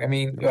 Yeah, I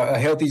mean, a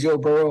healthy Joe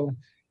Burrow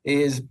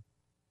is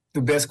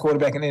the best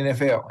quarterback in the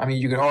NFL. I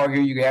mean, you can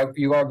argue,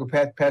 you argue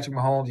Patrick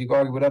Mahomes, you can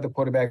argue with other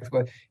quarterbacks,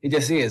 but it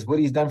just is. What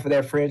he's done for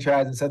that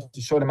franchise in such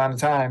a short amount of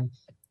time,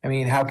 I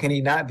mean, how can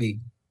he not be?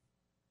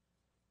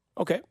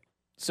 Okay.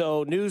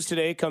 So news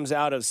today comes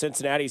out of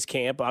Cincinnati's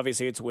camp.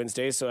 Obviously, it's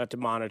Wednesday, so I have to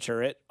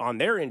monitor it. On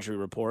their injury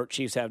report,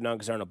 Chiefs have none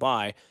because they're on a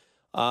bye.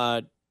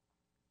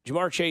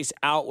 Jamar Chase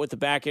out with the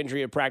back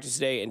injury at practice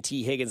today, and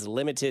T. Higgins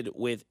limited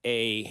with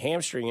a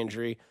hamstring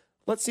injury.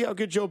 Let's see how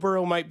good Joe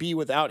Burrow might be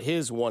without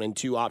his 1 and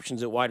 2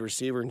 options at wide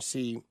receiver and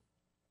see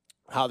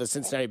how the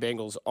Cincinnati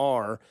Bengals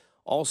are.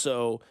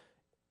 Also,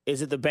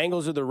 is it the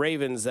Bengals or the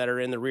Ravens that are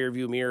in the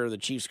rearview mirror of the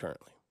Chiefs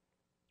currently?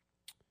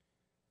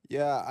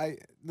 Yeah,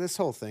 this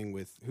whole thing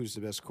with who's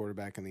the best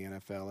quarterback in the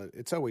NFL,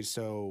 it's always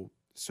so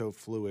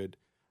fluid.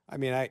 I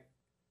mean,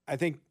 I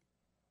think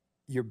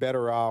you're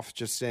better off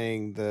just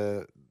saying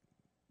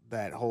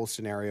that whole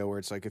scenario where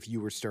it's like if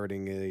you were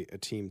starting a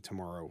team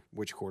tomorrow,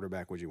 which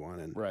quarterback would you want?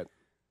 And right.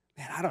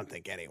 Man, I don't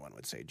think anyone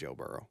would say Joe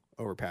Burrow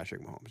over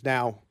Patrick Mahomes.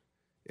 Now,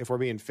 if we're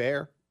being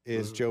fair,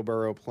 is Joe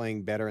Burrow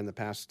playing better in the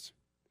past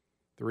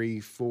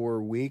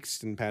 3-4 weeks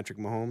than Patrick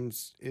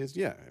Mahomes is?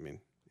 Yeah, I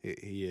mean,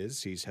 he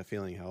is. He's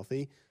feeling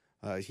healthy.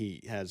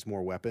 He has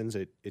more weapons.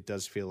 It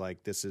does feel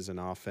like this is an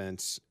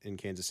offense in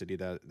Kansas City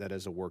that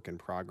is a work in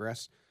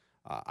progress.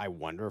 I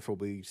wonder if we'll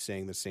be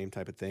saying the same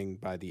type of thing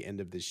by the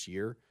end of this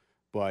year.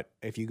 But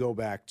if you go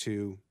back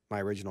to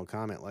my original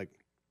comment, like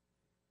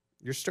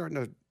you're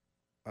starting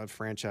a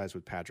franchise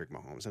with Patrick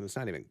Mahomes, and it's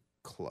not even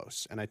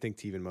close. And I think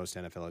to even most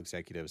NFL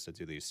executives that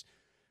do these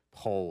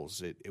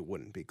polls, it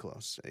wouldn't be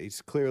close.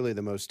 He's clearly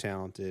the most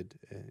talented.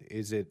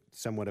 Is it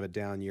somewhat of a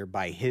down year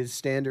by his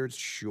standards?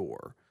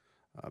 Sure.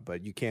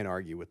 But you can't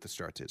argue with the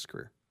start to his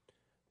career.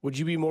 Would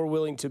you be more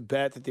willing to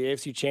bet that the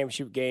AFC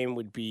Championship game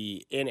would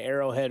be in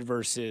Arrowhead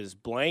versus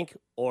blank,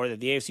 or that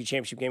the AFC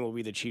Championship game will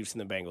be the Chiefs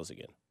and the Bengals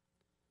again?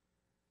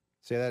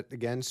 Say that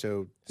again.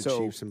 So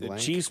Chiefs and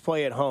blank? The Chiefs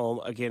play at home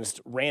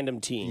against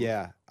random teams.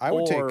 Yeah. I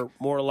would or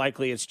more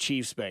likely it's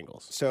Chiefs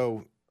Bengals.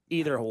 So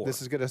either or.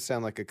 This is going to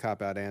sound like a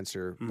cop-out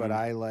answer, but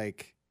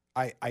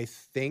I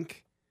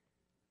think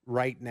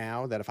right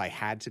now that if I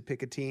had to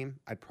pick a team,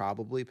 I'd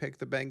probably pick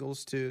the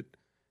Bengals to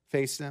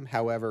face them.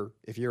 However,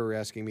 if you were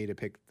asking me to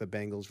pick the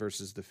Bengals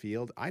versus the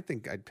field, I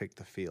think I'd pick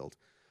the field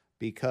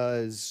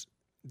because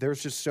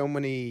there's just so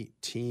many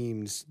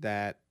teams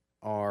that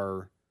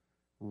are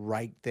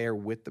right there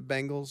with the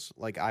Bengals.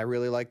 Like, I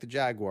really like the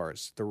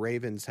Jaguars. The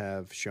Ravens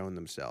have shown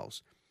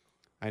themselves.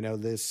 I know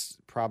this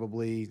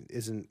probably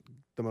isn't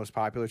the most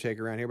popular take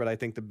around here, but I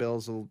think the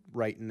Bills will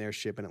right in their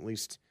ship and at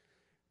least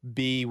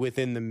be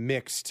within the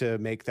mix to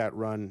make that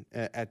run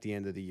at the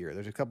end of the year.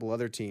 There's a couple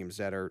other teams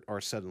that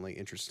are suddenly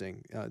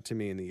interesting to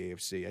me in the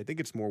AFC. I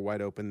think it's more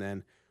wide open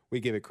than we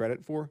give it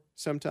credit for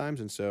sometimes,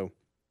 and so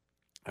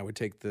I would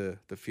take the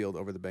field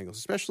over the Bengals,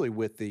 especially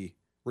with the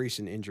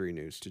recent injury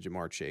news to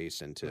Jamar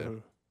Chase and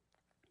to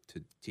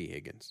T.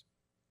 Higgins.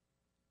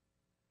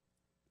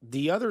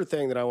 The other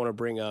thing that I want to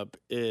bring up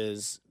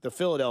is the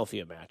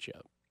Philadelphia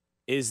matchup.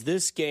 Is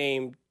this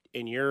game,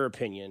 in your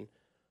opinion,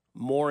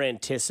 more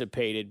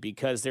anticipated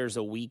because there's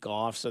a week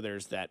off, so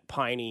there's that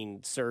pining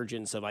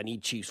surgence of I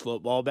need Chiefs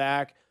football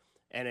back,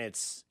 and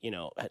it's,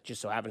 it just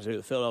so happens to be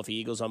the Philadelphia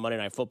Eagles on Monday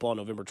Night Football on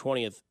November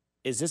 20th.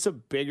 Is this a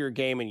bigger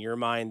game in your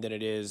mind than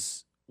it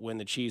is when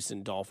the Chiefs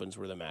and Dolphins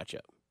were the matchup?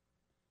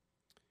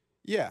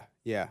 Yeah.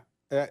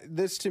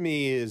 This to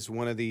me is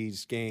one of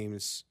these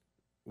games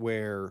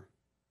where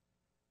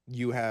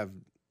you have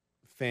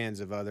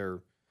fans of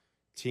other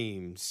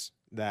teams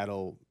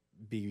that'll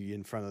be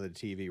in front of the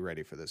TV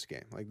ready for this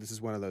game. Like, this is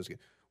one of those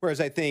games.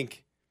 Whereas I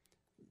think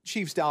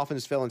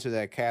Chiefs-Dolphins fell into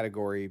that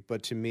category,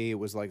 but to me it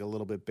was like a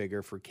little bit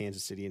bigger for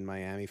Kansas City and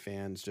Miami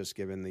fans, just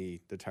given the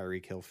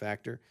Tyreek Hill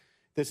factor.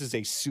 this is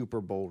a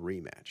Super Bowl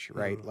rematch,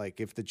 right? Like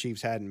if the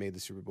Chiefs hadn't made the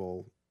Super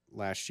Bowl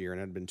last year and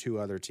it had been two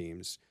other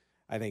teams,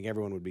 I think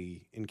everyone would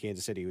be in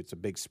Kansas City. It's a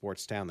big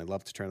sports town. They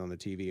love to turn on the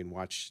TV and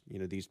watch,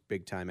 these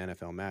big time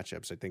NFL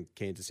matchups. I think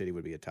Kansas City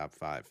would be a top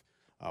 5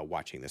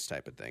 watching this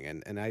type of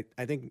thing. And I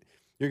think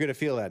you're going to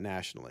feel that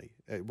nationally.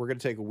 We're going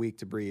to take a week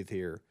to breathe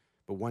here.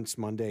 But once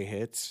Monday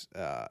hits,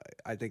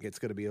 I think it's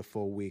going to be a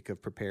full week of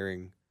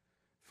preparing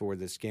for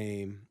this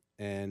game.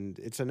 And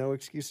it's a no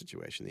excuse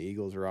situation. The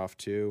Eagles are off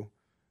too.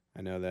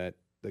 I know that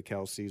the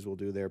Kelceys will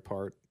do their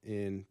part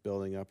in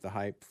building up the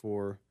hype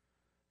for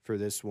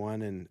this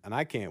one, and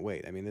I can't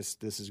wait. I mean, this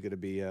is going to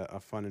be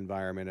a fun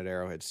environment at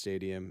Arrowhead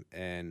Stadium,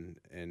 and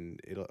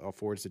it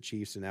affords the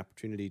Chiefs an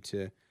opportunity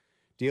to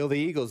deal the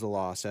Eagles a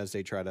loss as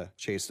they try to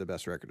chase the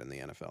best record in the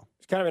NFL.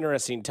 It's kind of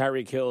interesting.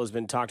 Tyreek Hill has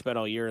been talked about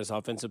all year as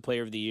Offensive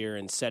Player of the Year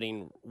and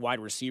setting wide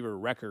receiver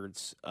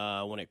records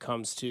when it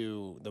comes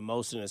to the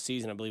most in a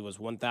season. I believe it was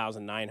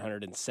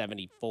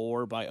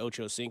 1,974 by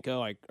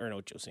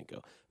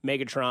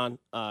Megatron,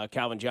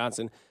 Calvin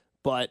Johnson.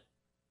 But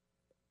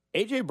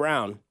A.J.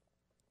 Brown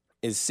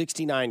is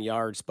 69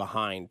 yards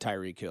behind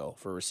Tyreek Hill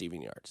for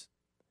receiving yards.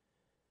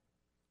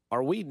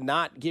 Are we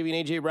not giving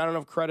A.J. Brown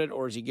enough credit,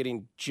 or is he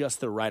getting just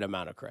the right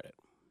amount of credit?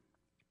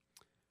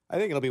 I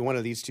think it'll be one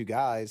of these two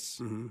guys.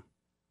 Mm-hmm.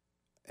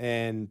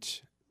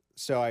 And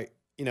so I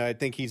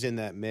think he's in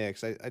that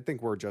mix. I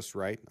think we're just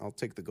right. I'll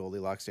take the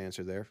Goldilocks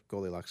answer there.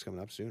 Goldilocks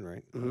coming up soon,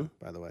 right? Mm-hmm.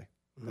 By the way,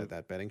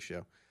 that betting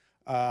show.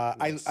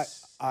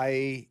 Yes.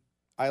 I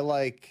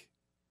like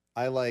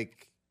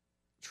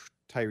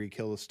Tyreek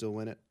Hill to still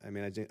win it. I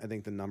mean, I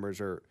think the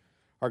numbers are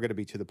going to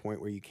be to the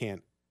point where you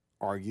can't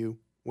argue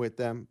with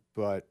them.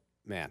 But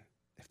man,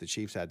 if the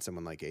Chiefs had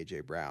someone like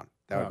A.J. Brown,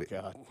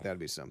 that'd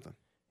be something.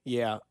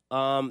 Yeah,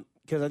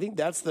 because I think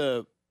that's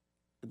the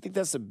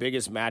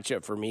biggest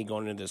matchup for me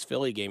going into this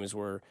Philly game is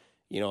where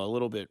a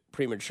little bit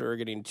premature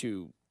getting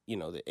to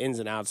the ins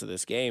and outs of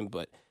this game,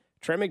 but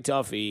Trent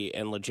McDuffie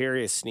and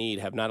L'Jarius Sneed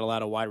have not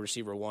allowed a wide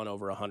receiver one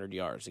over 100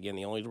 yards. Again,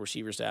 the only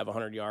receivers to have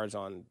 100 yards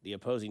on the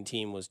opposing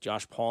team was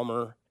Josh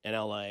Palmer in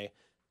L.A.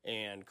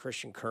 and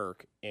Christian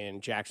Kirk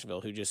in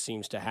Jacksonville, who just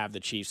seems to have the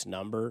Chiefs'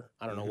 number.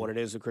 I don't know what it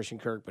is with Christian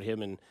Kirk, but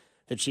him and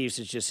the Chiefs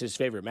is just his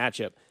favorite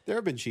matchup. There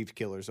have been Chiefs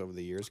killers over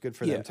the years. Good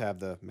for them to have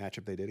the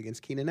matchup they did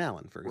against Keenan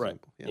Allen, for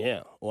example. Right.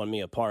 Yeah. Won me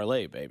a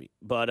parlay, baby.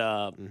 But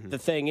the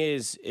thing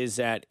is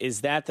that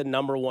the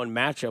number one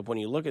matchup when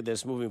you look at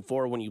this moving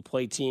forward, when you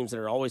play teams that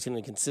are always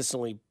going to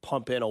consistently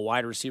pump in a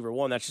wide receiver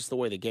one? That's just the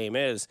way the game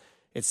is.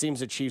 It seems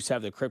the Chiefs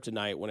have the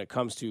kryptonite when it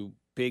comes to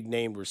big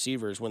named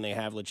receivers when they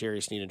have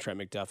L'Jarius Sneed and Trent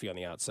McDuffie on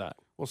the outside.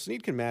 Well,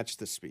 Sneed can match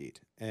the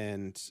speed,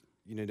 and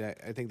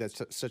I think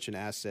that's such an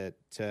asset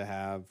to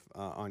have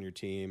on your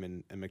team.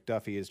 And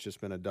McDuffie has just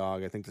been a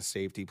dog. I think the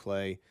safety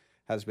play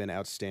has been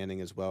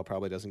outstanding as well.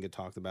 Probably doesn't get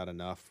talked about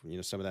enough.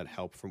 Some of that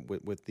help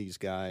with these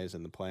guys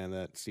and the plan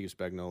that Steve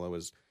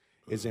Spagnuolo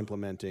is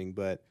implementing.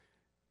 But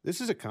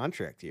this is a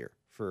contract year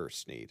for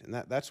Sneed, and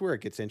that's where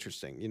it gets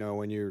interesting.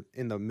 When you're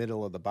in the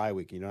middle of the bye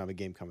week, you don't have a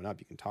game coming up,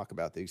 you can talk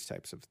about these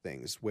types of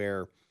things.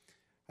 Where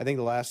I think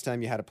the last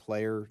time you had a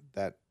player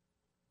that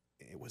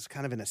it was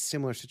kind of in a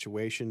similar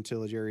situation to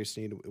L'Jarius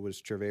Sneed, it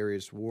was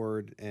Travarius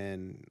Ward,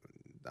 and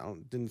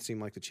didn't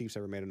seem like the Chiefs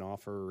ever made an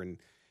offer and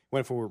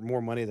went for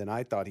more money than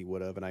I thought he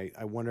would have. And I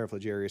wonder if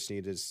L'Jarius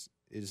Sneed is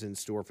in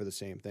store for the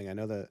same thing. I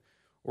know the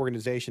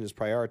organization is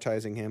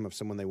prioritizing him of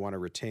someone they want to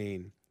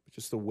retain.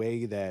 Just the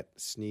way that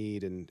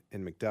Sneed and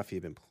McDuffie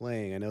have been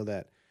playing, I know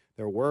that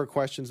there were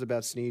questions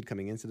about Sneed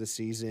coming into the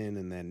season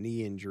and that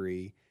knee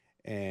injury.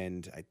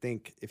 And I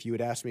think if you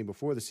had asked me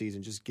before the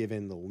season, just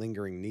given the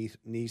lingering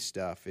knee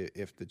stuff,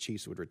 if the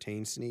Chiefs would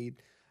retain Sneed,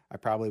 I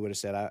probably would have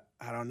said,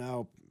 I don't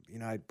know.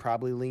 I'd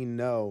probably lean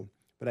no.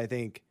 But I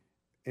think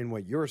in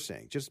what you're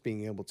saying, just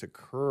being able to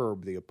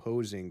curb the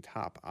opposing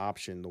top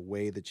option, the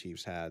way the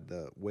Chiefs had,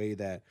 the way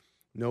that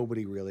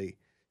nobody really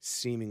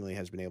seemingly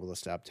has been able to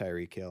stop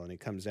Tyreek Hill, and he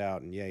comes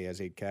out and he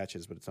has 8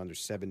 catches, but it's under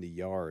 70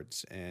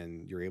 yards,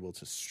 and you're able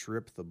to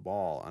strip the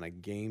ball on a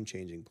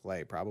game-changing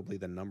play, probably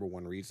the number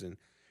one reason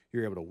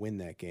you're able to win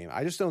that game.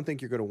 I just don't think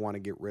you're going to want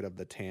to get rid of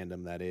the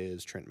tandem that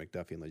is Trent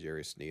McDuffie and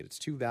L'Jarius Sneed. It's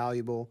too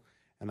valuable,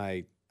 and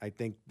I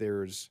think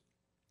there's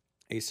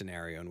a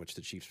scenario in which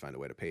the Chiefs find a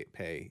way to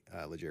pay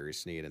L'Jarius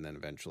Sneed and then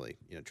eventually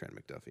Trent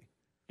McDuffie.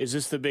 Is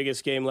this the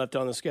biggest game left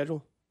on the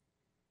schedule?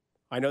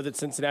 I know that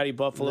Cincinnati,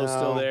 Buffalo's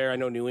still there. I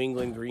know New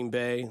England, Green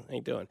Bay.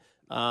 Ain't doing.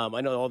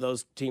 I know all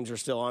those teams are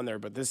still on there,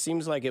 but this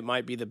seems like it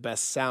might be the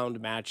best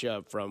sound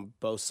matchup from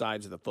both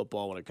sides of the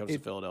football when it comes to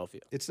Philadelphia.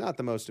 It's not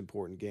the most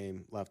important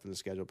game left in the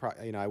schedule.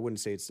 I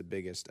wouldn't say it's the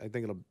biggest. I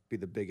think it'll be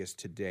the biggest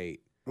to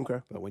date. Okay.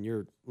 But when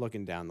you're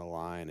looking down the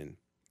line and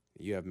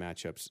you have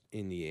matchups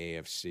in the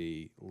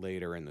AFC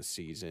later in the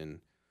season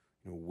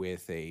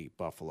with a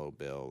Buffalo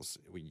Bills,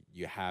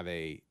 you have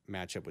a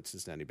matchup with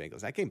Cincinnati Bengals.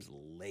 That game's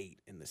late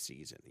in the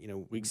season.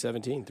 Week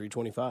 17,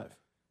 3:25.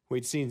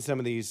 We'd seen some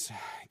of these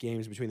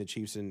games between the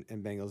Chiefs and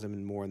Bengals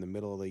even more in the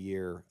middle of the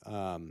year.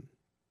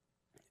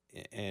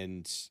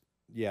 And,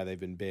 yeah, they've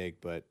been big,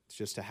 but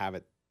just to have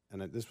it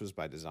and this was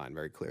by design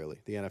very clearly.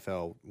 The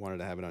NFL wanted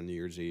to have it on New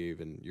Year's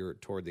Eve, and you're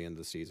toward the end of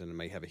the season, and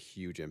may have a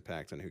huge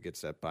impact on who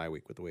gets that bye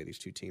week with the way these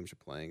two teams are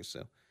playing.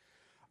 So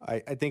I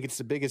think it's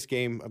the biggest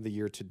game of the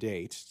year to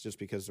date, just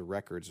because the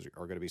records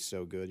are going to be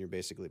so good. You're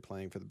basically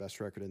playing for the best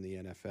record in the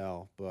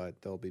NFL,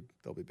 but there'll be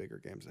bigger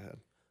games ahead.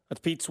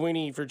 That's Pete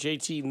Sweeney for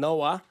JT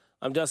Noah.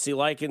 I'm Dusty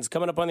Likens.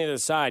 Coming up on the other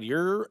side,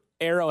 your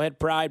Arrowhead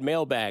Pride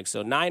mailbag.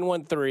 So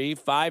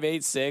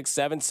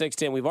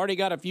 913-586-7610. We've already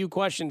got a few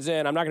questions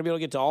in. I'm not going to be able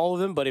to get to all of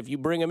them, but if you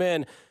bring them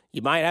in,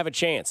 you might have a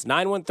chance.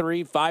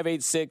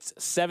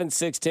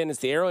 913-586-7610. It's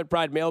the Arrowhead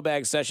Pride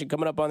mailbag session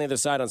coming up on the other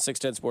side on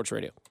 610 Sports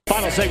Radio.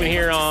 Final segment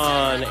here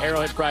on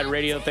Arrowhead Pride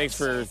Radio. Thanks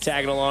for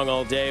tagging along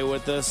all day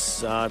with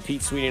us.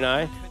 Pete Sweeney and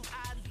I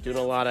doing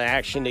a lot of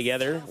action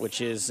together,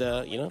 which is,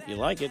 if you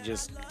like it,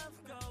 just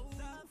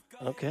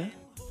okay.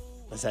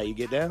 That's how you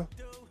get down?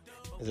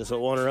 Is this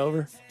what won her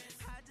over?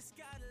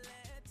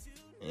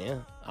 Yeah,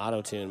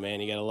 auto-tune,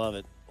 man. You got to love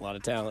it. A lot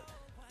of talent.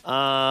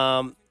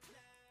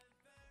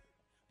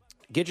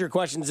 Get your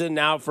questions in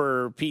now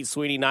for Pete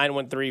Sweeney,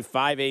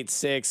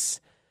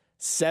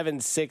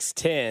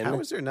 913-586-7610. How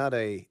is there not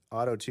a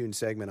auto-tune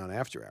segment on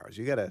After Hours?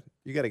 You gotta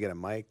get a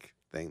mic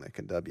thing that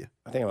can dub you.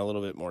 I think I'm a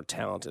little bit more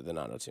talented than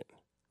auto-tune.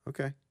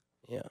 Okay.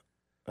 Yeah,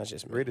 that's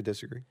just me. Agree to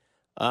disagree.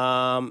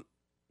 From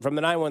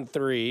the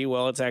 913,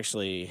 well, it's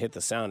actually Hit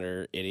the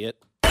Sounder, idiot.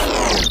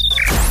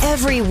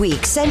 Every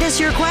week, send us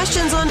your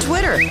questions on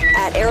Twitter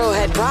at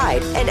Arrowhead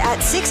Pride and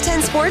at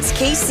 610 Sports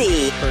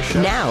KC.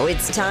 Now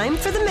it's time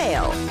for the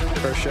mail.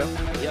 First show?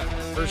 Yep,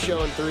 first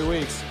show in 3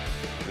 weeks.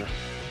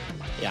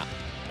 Yeah.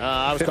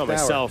 I was calling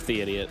myself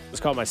the idiot. I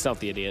was calling myself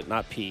the idiot,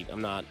 not Pete.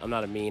 I'm not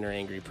a mean or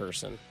angry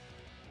person.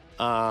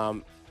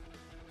 From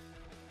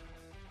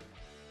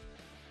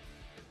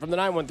the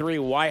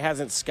 913, why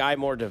hasn't Sky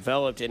Moore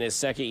developed in his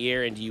second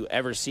year, and do you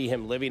ever see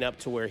him living up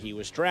to where he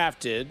was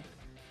drafted?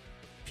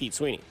 Pete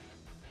Sweeney.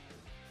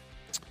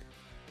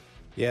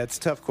 Yeah, it's a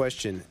tough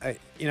question. I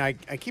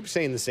keep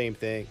saying the same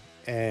thing,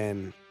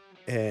 and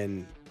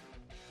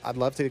I'd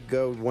love to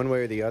go one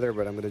way or the other,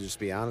 but I'm going to just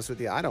be honest with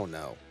you. I don't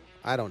know.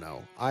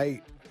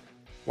 I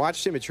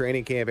watched him at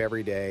training camp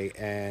every day,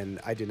 and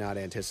I did not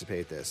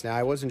anticipate this. Now,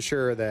 I wasn't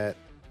sure that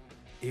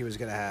he was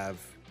going to have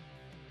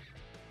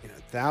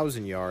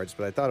 1,000 yards,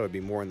 but I thought it would be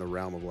more in the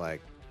realm of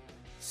like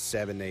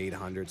 700 to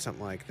 800,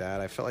 something like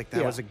that. I felt like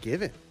that was a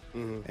given.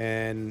 Mm-hmm.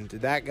 And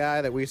that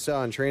guy that we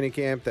saw in training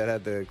camp that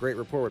had the great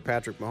rapport with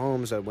Patrick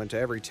Mahomes, that went to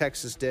every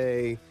Texas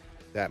day,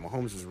 that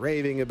Mahomes was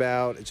raving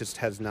about, it just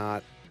has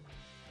not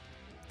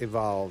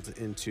evolved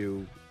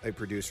into a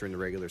producer in the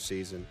regular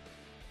season.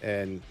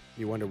 And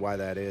you wonder why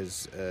that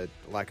is.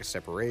 Lack of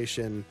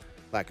separation,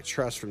 lack of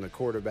trust from the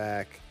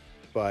quarterback.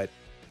 But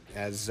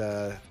as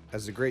the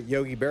great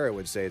Yogi Berra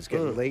would say, it's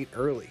getting late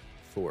early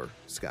for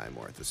Sky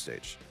Moore at this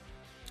stage.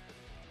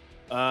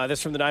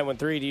 This from the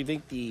 913. Do you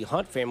think the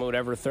Hunt family would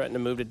ever threaten to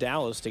move to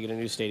Dallas to get a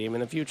new stadium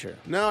in the future?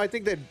 No, I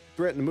think they'd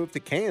threaten to move to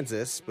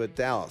Kansas, but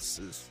Dallas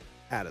is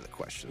out of the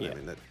question. Yeah. I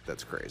mean,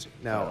 that's crazy.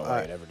 I don't know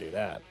why they'd ever do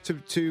that.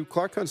 To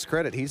Clark Hunt's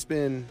credit, he's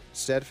been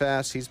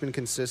steadfast. He's been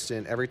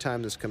consistent every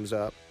time this comes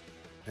up.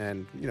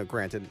 And,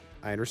 granted,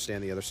 I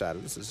understand the other side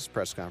of this. This is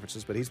press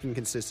conferences, but he's been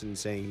consistent in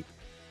saying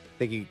I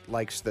think he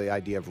likes the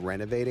idea of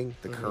renovating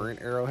the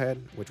current Arrowhead,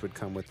 which would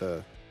come with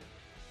a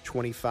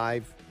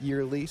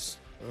 25-year lease.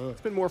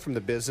 It's been more from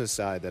the business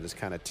side that has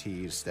kind of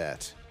teased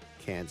that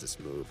Kansas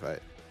move.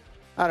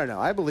 I don't know.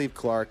 I believe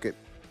Clark,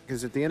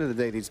 because at the end of the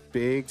day, these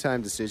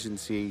big-time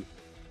decisions, he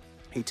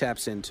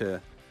taps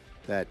into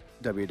that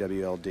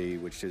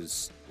WWLD, which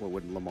is what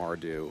would Lamar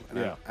do.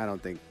 And I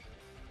don't think,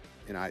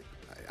 I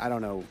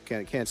don't know,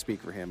 can't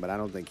speak for him, but I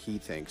don't think he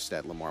thinks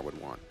that Lamar would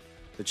want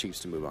the Chiefs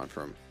to move on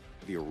from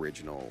the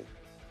original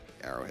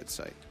Arrowhead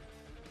site.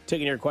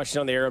 Taking your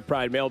question on the Arrowhead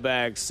Pride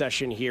mailbag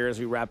session here as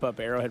we wrap up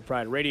Arrowhead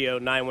Pride Radio,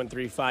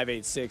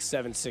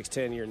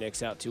 913-586-7610. Your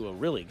Knicks out to a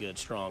really good,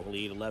 strong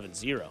lead,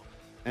 11-0.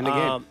 And the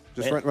game.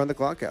 Just run the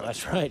clock out.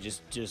 That's right.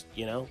 Just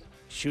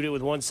shoot it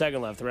with 1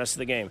 second left the rest of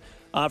the game.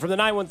 From the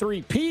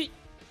 913, Pete,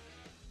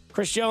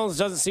 Chris Jones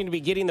doesn't seem to be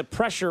getting the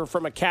pressure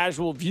from a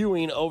casual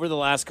viewing over the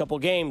last couple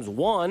games.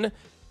 1,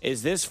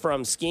 is this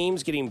from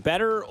schemes getting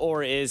better,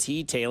 or is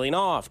he tailing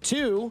off?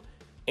 2,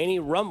 any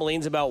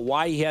rumblings about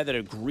why he had that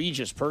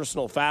egregious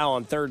personal foul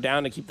on third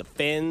down to keep the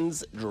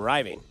Fins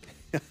driving?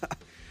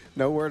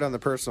 No word on the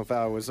personal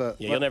foul.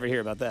 You'll never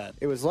hear about that.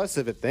 It was less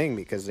of a thing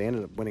because they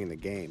ended up winning the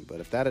game.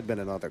 But if that had been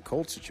another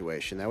Colts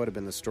situation, that would have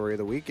been the story of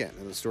the weekend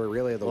and the story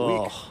really of the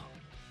week.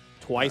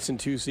 Twice in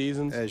 2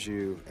 seasons. As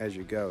you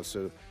go.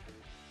 So,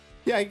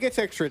 yeah, it gets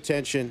extra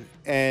attention.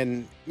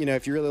 And,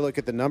 if you really look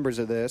at the numbers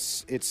of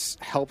this, it's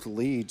helped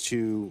lead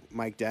to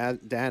Mike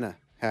Dana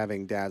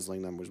having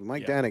dazzling numbers. When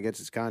Mike Dana gets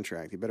his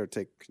contract, he better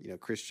take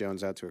Chris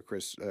Jones out to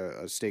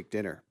a steak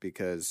dinner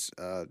because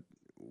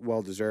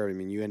well deserved. I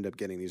mean, you end up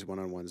getting these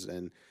one-on-ones,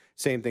 and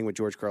same thing with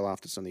George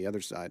Karlaftis on the other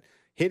side.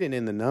 Hidden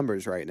in the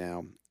numbers right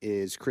now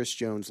is Chris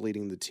Jones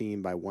leading the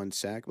team by 1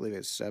 sack. I believe he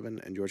has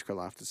 7, and George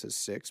Karlaftis has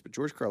 6. But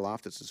George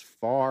Karlaftis is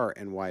far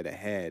and wide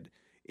ahead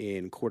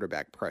in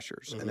quarterback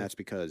pressures, and that's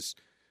because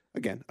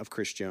again, of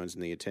Chris Jones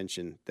and the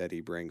attention that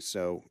he brings.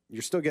 So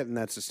you're still getting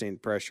that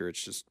sustained pressure.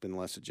 It's just been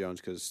less of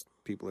Jones because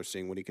people are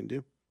seeing what he can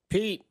do.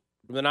 Pete,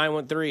 from the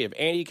 913, if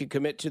Andy could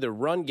commit to the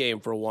run game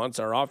for once,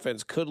 our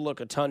offense could look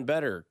a ton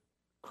better,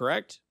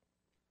 correct?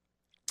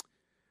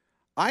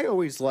 I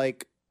always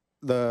like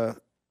the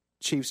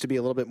Chiefs to be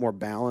a little bit more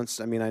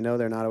balanced. I mean, I know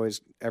they're not always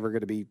ever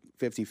going to be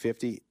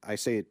 50-50. I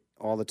say it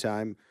all the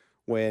time.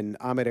 When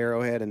I'm at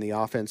Arrowhead and the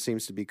offense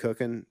seems to be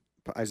cooking,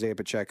 Isaiah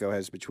Pacheco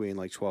has between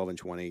like 12 and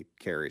 20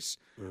 carries.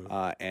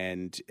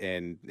 And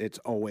it's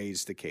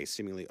always the case,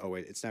 seemingly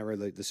always. It's not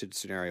really the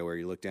scenario where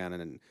you look down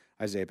and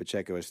Isaiah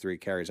Pacheco has 3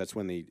 carries. That's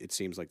when it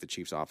seems like the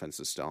Chiefs offense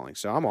is stalling.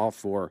 So I'm all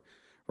for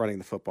running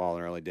the football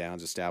in early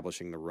downs,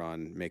 establishing the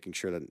run, making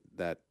sure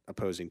that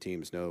opposing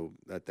teams know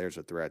that there's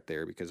a threat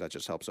there, because that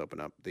just helps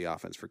open up the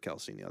offense for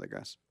Kelsey and the other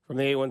guys. From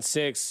the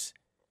 816,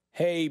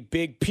 hey,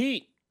 Big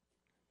Pete,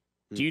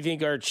 do you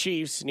think our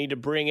Chiefs need to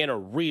bring in a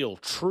real,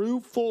 true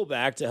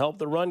fullback to help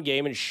the run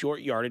game in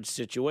short yardage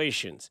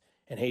situations?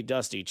 And hey,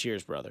 Dusty,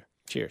 cheers, brother.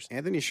 Cheers.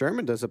 Anthony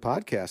Sherman does a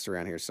podcast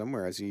around here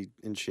somewhere. Is he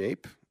in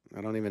shape?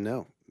 I don't even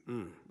know.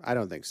 I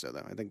don't think so,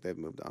 though. I think they've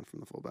moved on from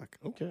the fullback.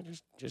 Okay,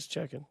 just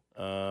checking.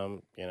 That's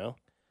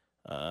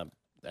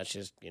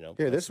just,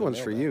 Here, this one's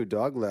for you.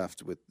 Dog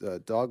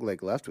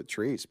leg left with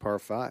trees, par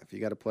 5.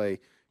 You got to play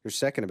your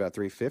second about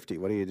 350.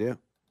 What do you do?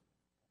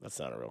 That's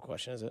not a real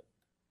question, is it?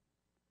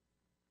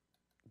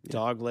 Yeah.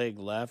 Dog leg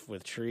left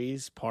with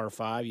trees, par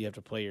 5. You have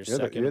to play your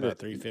second about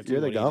 350.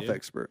 You're the golf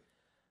expert.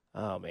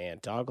 Oh, man.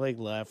 Dog leg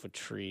left with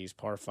trees,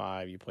 par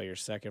 5. You play your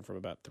second from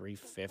about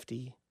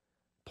 350.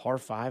 Par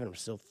 5, and I'm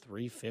still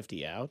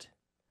 350 out.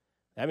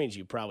 That means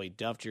you probably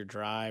duffed your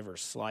drive or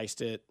sliced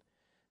it.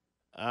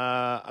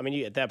 At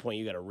that point,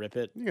 you got to rip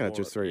it. You got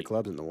to just throw your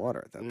clubs in the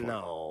water at that point.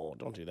 No,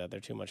 don't do that. They're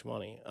too much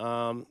money.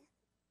 No,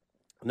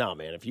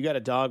 man. If you got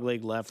a dog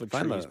leg left with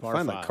trees, par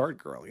 5. Find the cart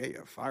girl. Get you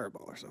a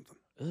fireball or something.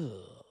 Ugh,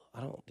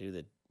 I don't do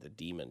the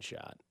demon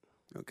shot.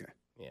 Okay.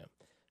 Yeah.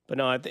 But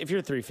no, if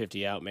you're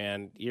 350 out,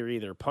 man, you're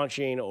either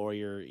punching or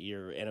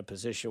you're in a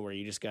position where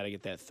you just got to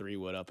get that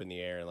 3-wood up in the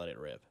air and let it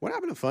rip. What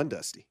happened to Fun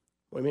Dusty?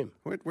 What do you mean?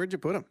 Where'd you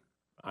put him?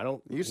 I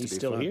don't. He used he's to be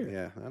still fun. here.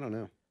 Yeah, I don't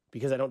know.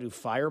 Because I don't do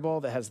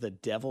Fireball that has the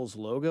Devil's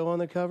logo on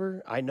the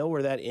cover. I know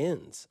where that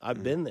ends.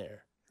 I've been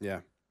there. Yeah.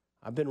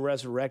 I've been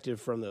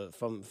resurrected from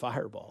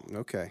Fireball.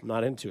 Okay. I'm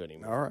not into it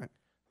anymore. All right.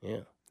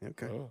 Yeah.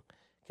 Okay. Oh.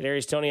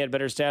 Kadarius Toney had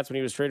better stats when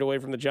he was traded away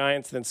from the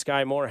Giants than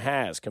Sky Moore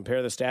has.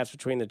 Compare the stats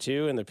between the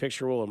two, and the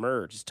picture will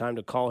emerge. It's time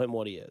to call him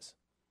what he is.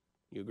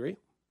 You agree?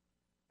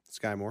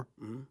 Sky Moore?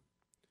 Mm-hmm.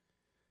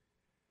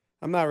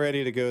 I'm not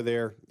ready to go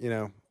there.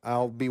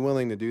 I'll be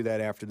willing to do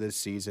that after this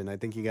season. I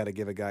think you got to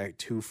give a guy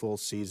 2 full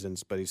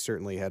seasons, but he's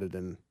certainly headed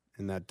in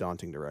that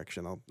daunting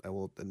direction. I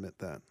will admit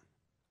that.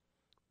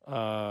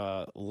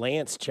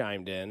 Lance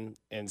chimed in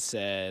and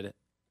said,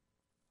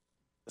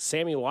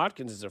 Sammy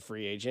Watkins is a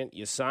free agent.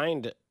 You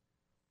signed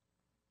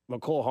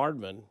McCole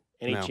Hardman.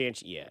 Any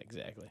chance? Yeah,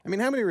 exactly. I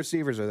mean, how many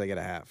receivers are they going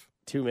to have?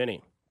 Too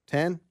many.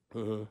 10?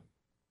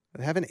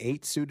 Mm-hmm. Having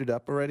 8 suited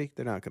up already?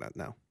 They're not going to.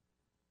 No.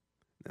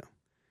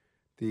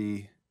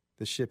 The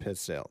ship has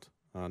sailed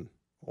on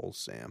old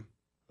Sam.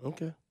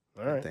 Okay.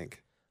 All right. I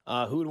think.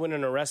 Who would win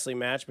in a wrestling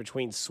match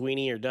between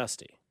Sweeney or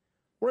Dusty?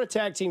 We're a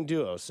tag team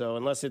duo, so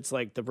unless it's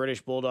like the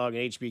British Bulldog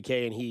and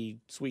HBK and he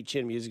sweet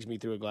chin musics me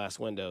through a glass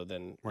window,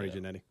 then Marty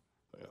Jannetty.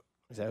 Yeah.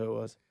 Is that who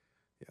it was?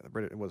 Yeah,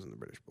 it wasn't the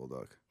British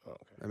Bulldog. Oh,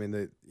 okay. I mean,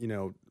 the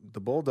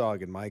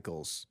Bulldog and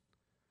Michaels,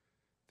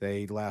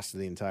 they lasted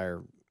the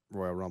entire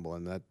Royal Rumble,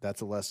 and that's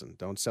a lesson.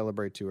 Don't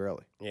celebrate too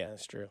early. Yeah,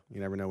 that's true. You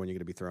never know when you're going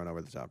to be thrown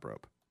over the top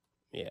rope.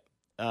 Yeah.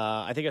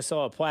 I think I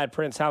saw a Plaid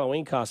Prince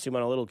Halloween costume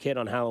on a little kid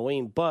on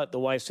Halloween, but the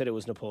wife said it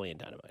was Napoleon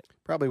Dynamite.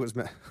 Probably was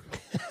Mike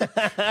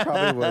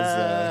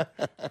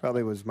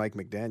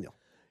McDaniel.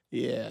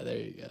 Yeah, there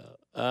you go.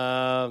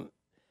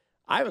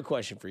 I have a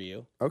question for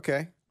you.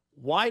 Okay.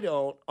 Why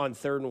don't, on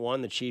 3rd and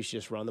 1, the Chiefs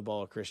just run the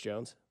ball with Chris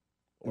Jones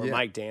or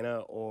Mike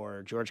Dana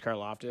or George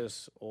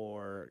Karlaftis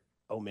or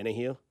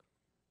O'Minahue?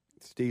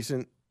 It's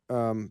decent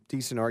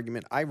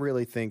argument. I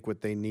really think what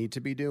they need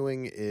to be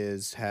doing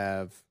is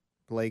have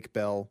Blake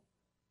Bell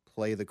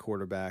play the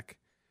quarterback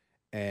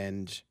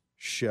and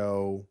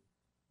show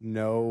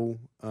no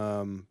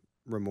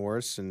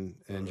remorse and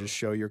just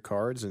show your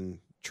cards and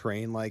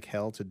train like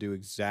hell to do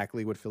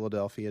exactly what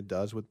Philadelphia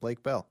does with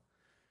Blake Bell.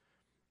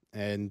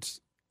 And,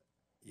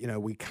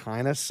 we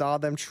kind of saw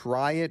them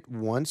try it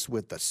once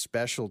with the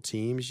special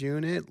teams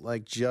unit.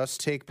 Like, just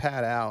take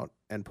Pat out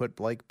and put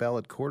Blake Bell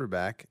at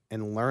quarterback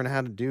and learn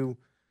how to do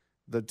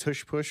the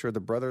tush push or the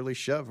brotherly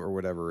shove or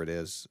whatever it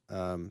is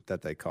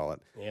that they call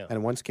it. Yeah.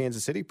 And once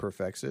Kansas City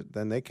perfects it,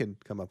 then they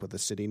could come up with a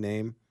city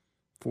name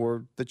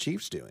for the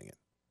Chiefs doing it.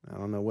 I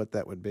don't know what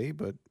that would be,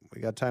 but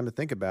we got time to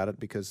think about it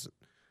because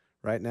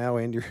right now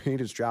Andy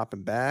Reid is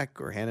dropping back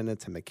or handing it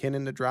to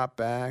McKinnon to drop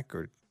back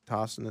or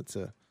tossing it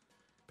to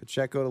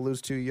Pacheco to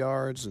lose 2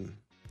 yards. And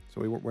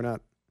so we're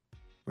not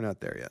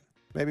there yet.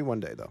 Maybe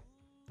one day, though.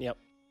 Yep.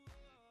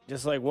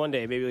 Just like one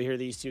day, maybe we'll hear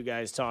these two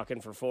guys talking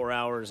for 4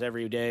 hours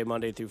every day,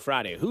 Monday through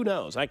Friday. Who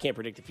knows? I can't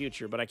predict the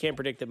future, but I can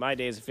predict that my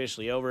day is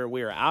officially over.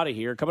 We are out of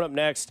here. Coming up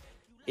next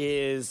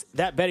is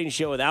That Betting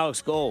Show with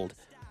Alex Gold.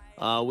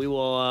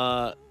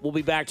 We'll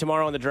be back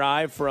tomorrow on The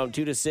Drive from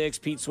 2 to 6.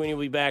 Pete Sweeney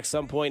will be back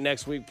some point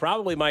next week.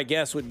 Probably my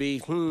guess would be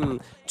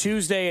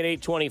Tuesday at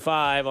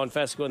 8:25 on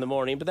Fesco in the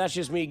morning, but that's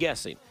just me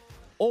guessing.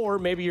 Or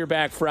maybe you're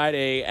back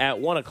Friday at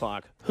 1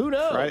 o'clock. Who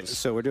knows? Friday,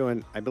 so we're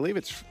doing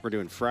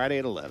Friday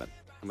at 11.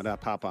 I'm going to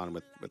pop on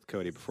with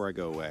Cody before I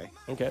go away.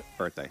 Okay.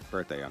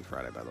 Birthday on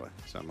Friday, by the way.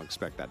 So I'm going to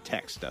expect that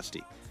text,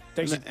 Dusty.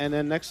 Thanks. And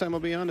then next time we'll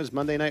be on is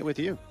Monday night with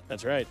you.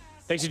 That's right.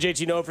 Thanks to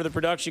JT Noah for the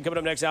production. Coming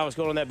up next, Alex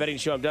Gold on That Betting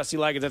Show. I'm Dusty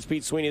Liggins. That's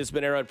Pete Sweeney. This has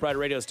been Arrowhead Pride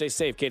Radio. Stay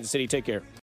safe, Kansas City. Take care.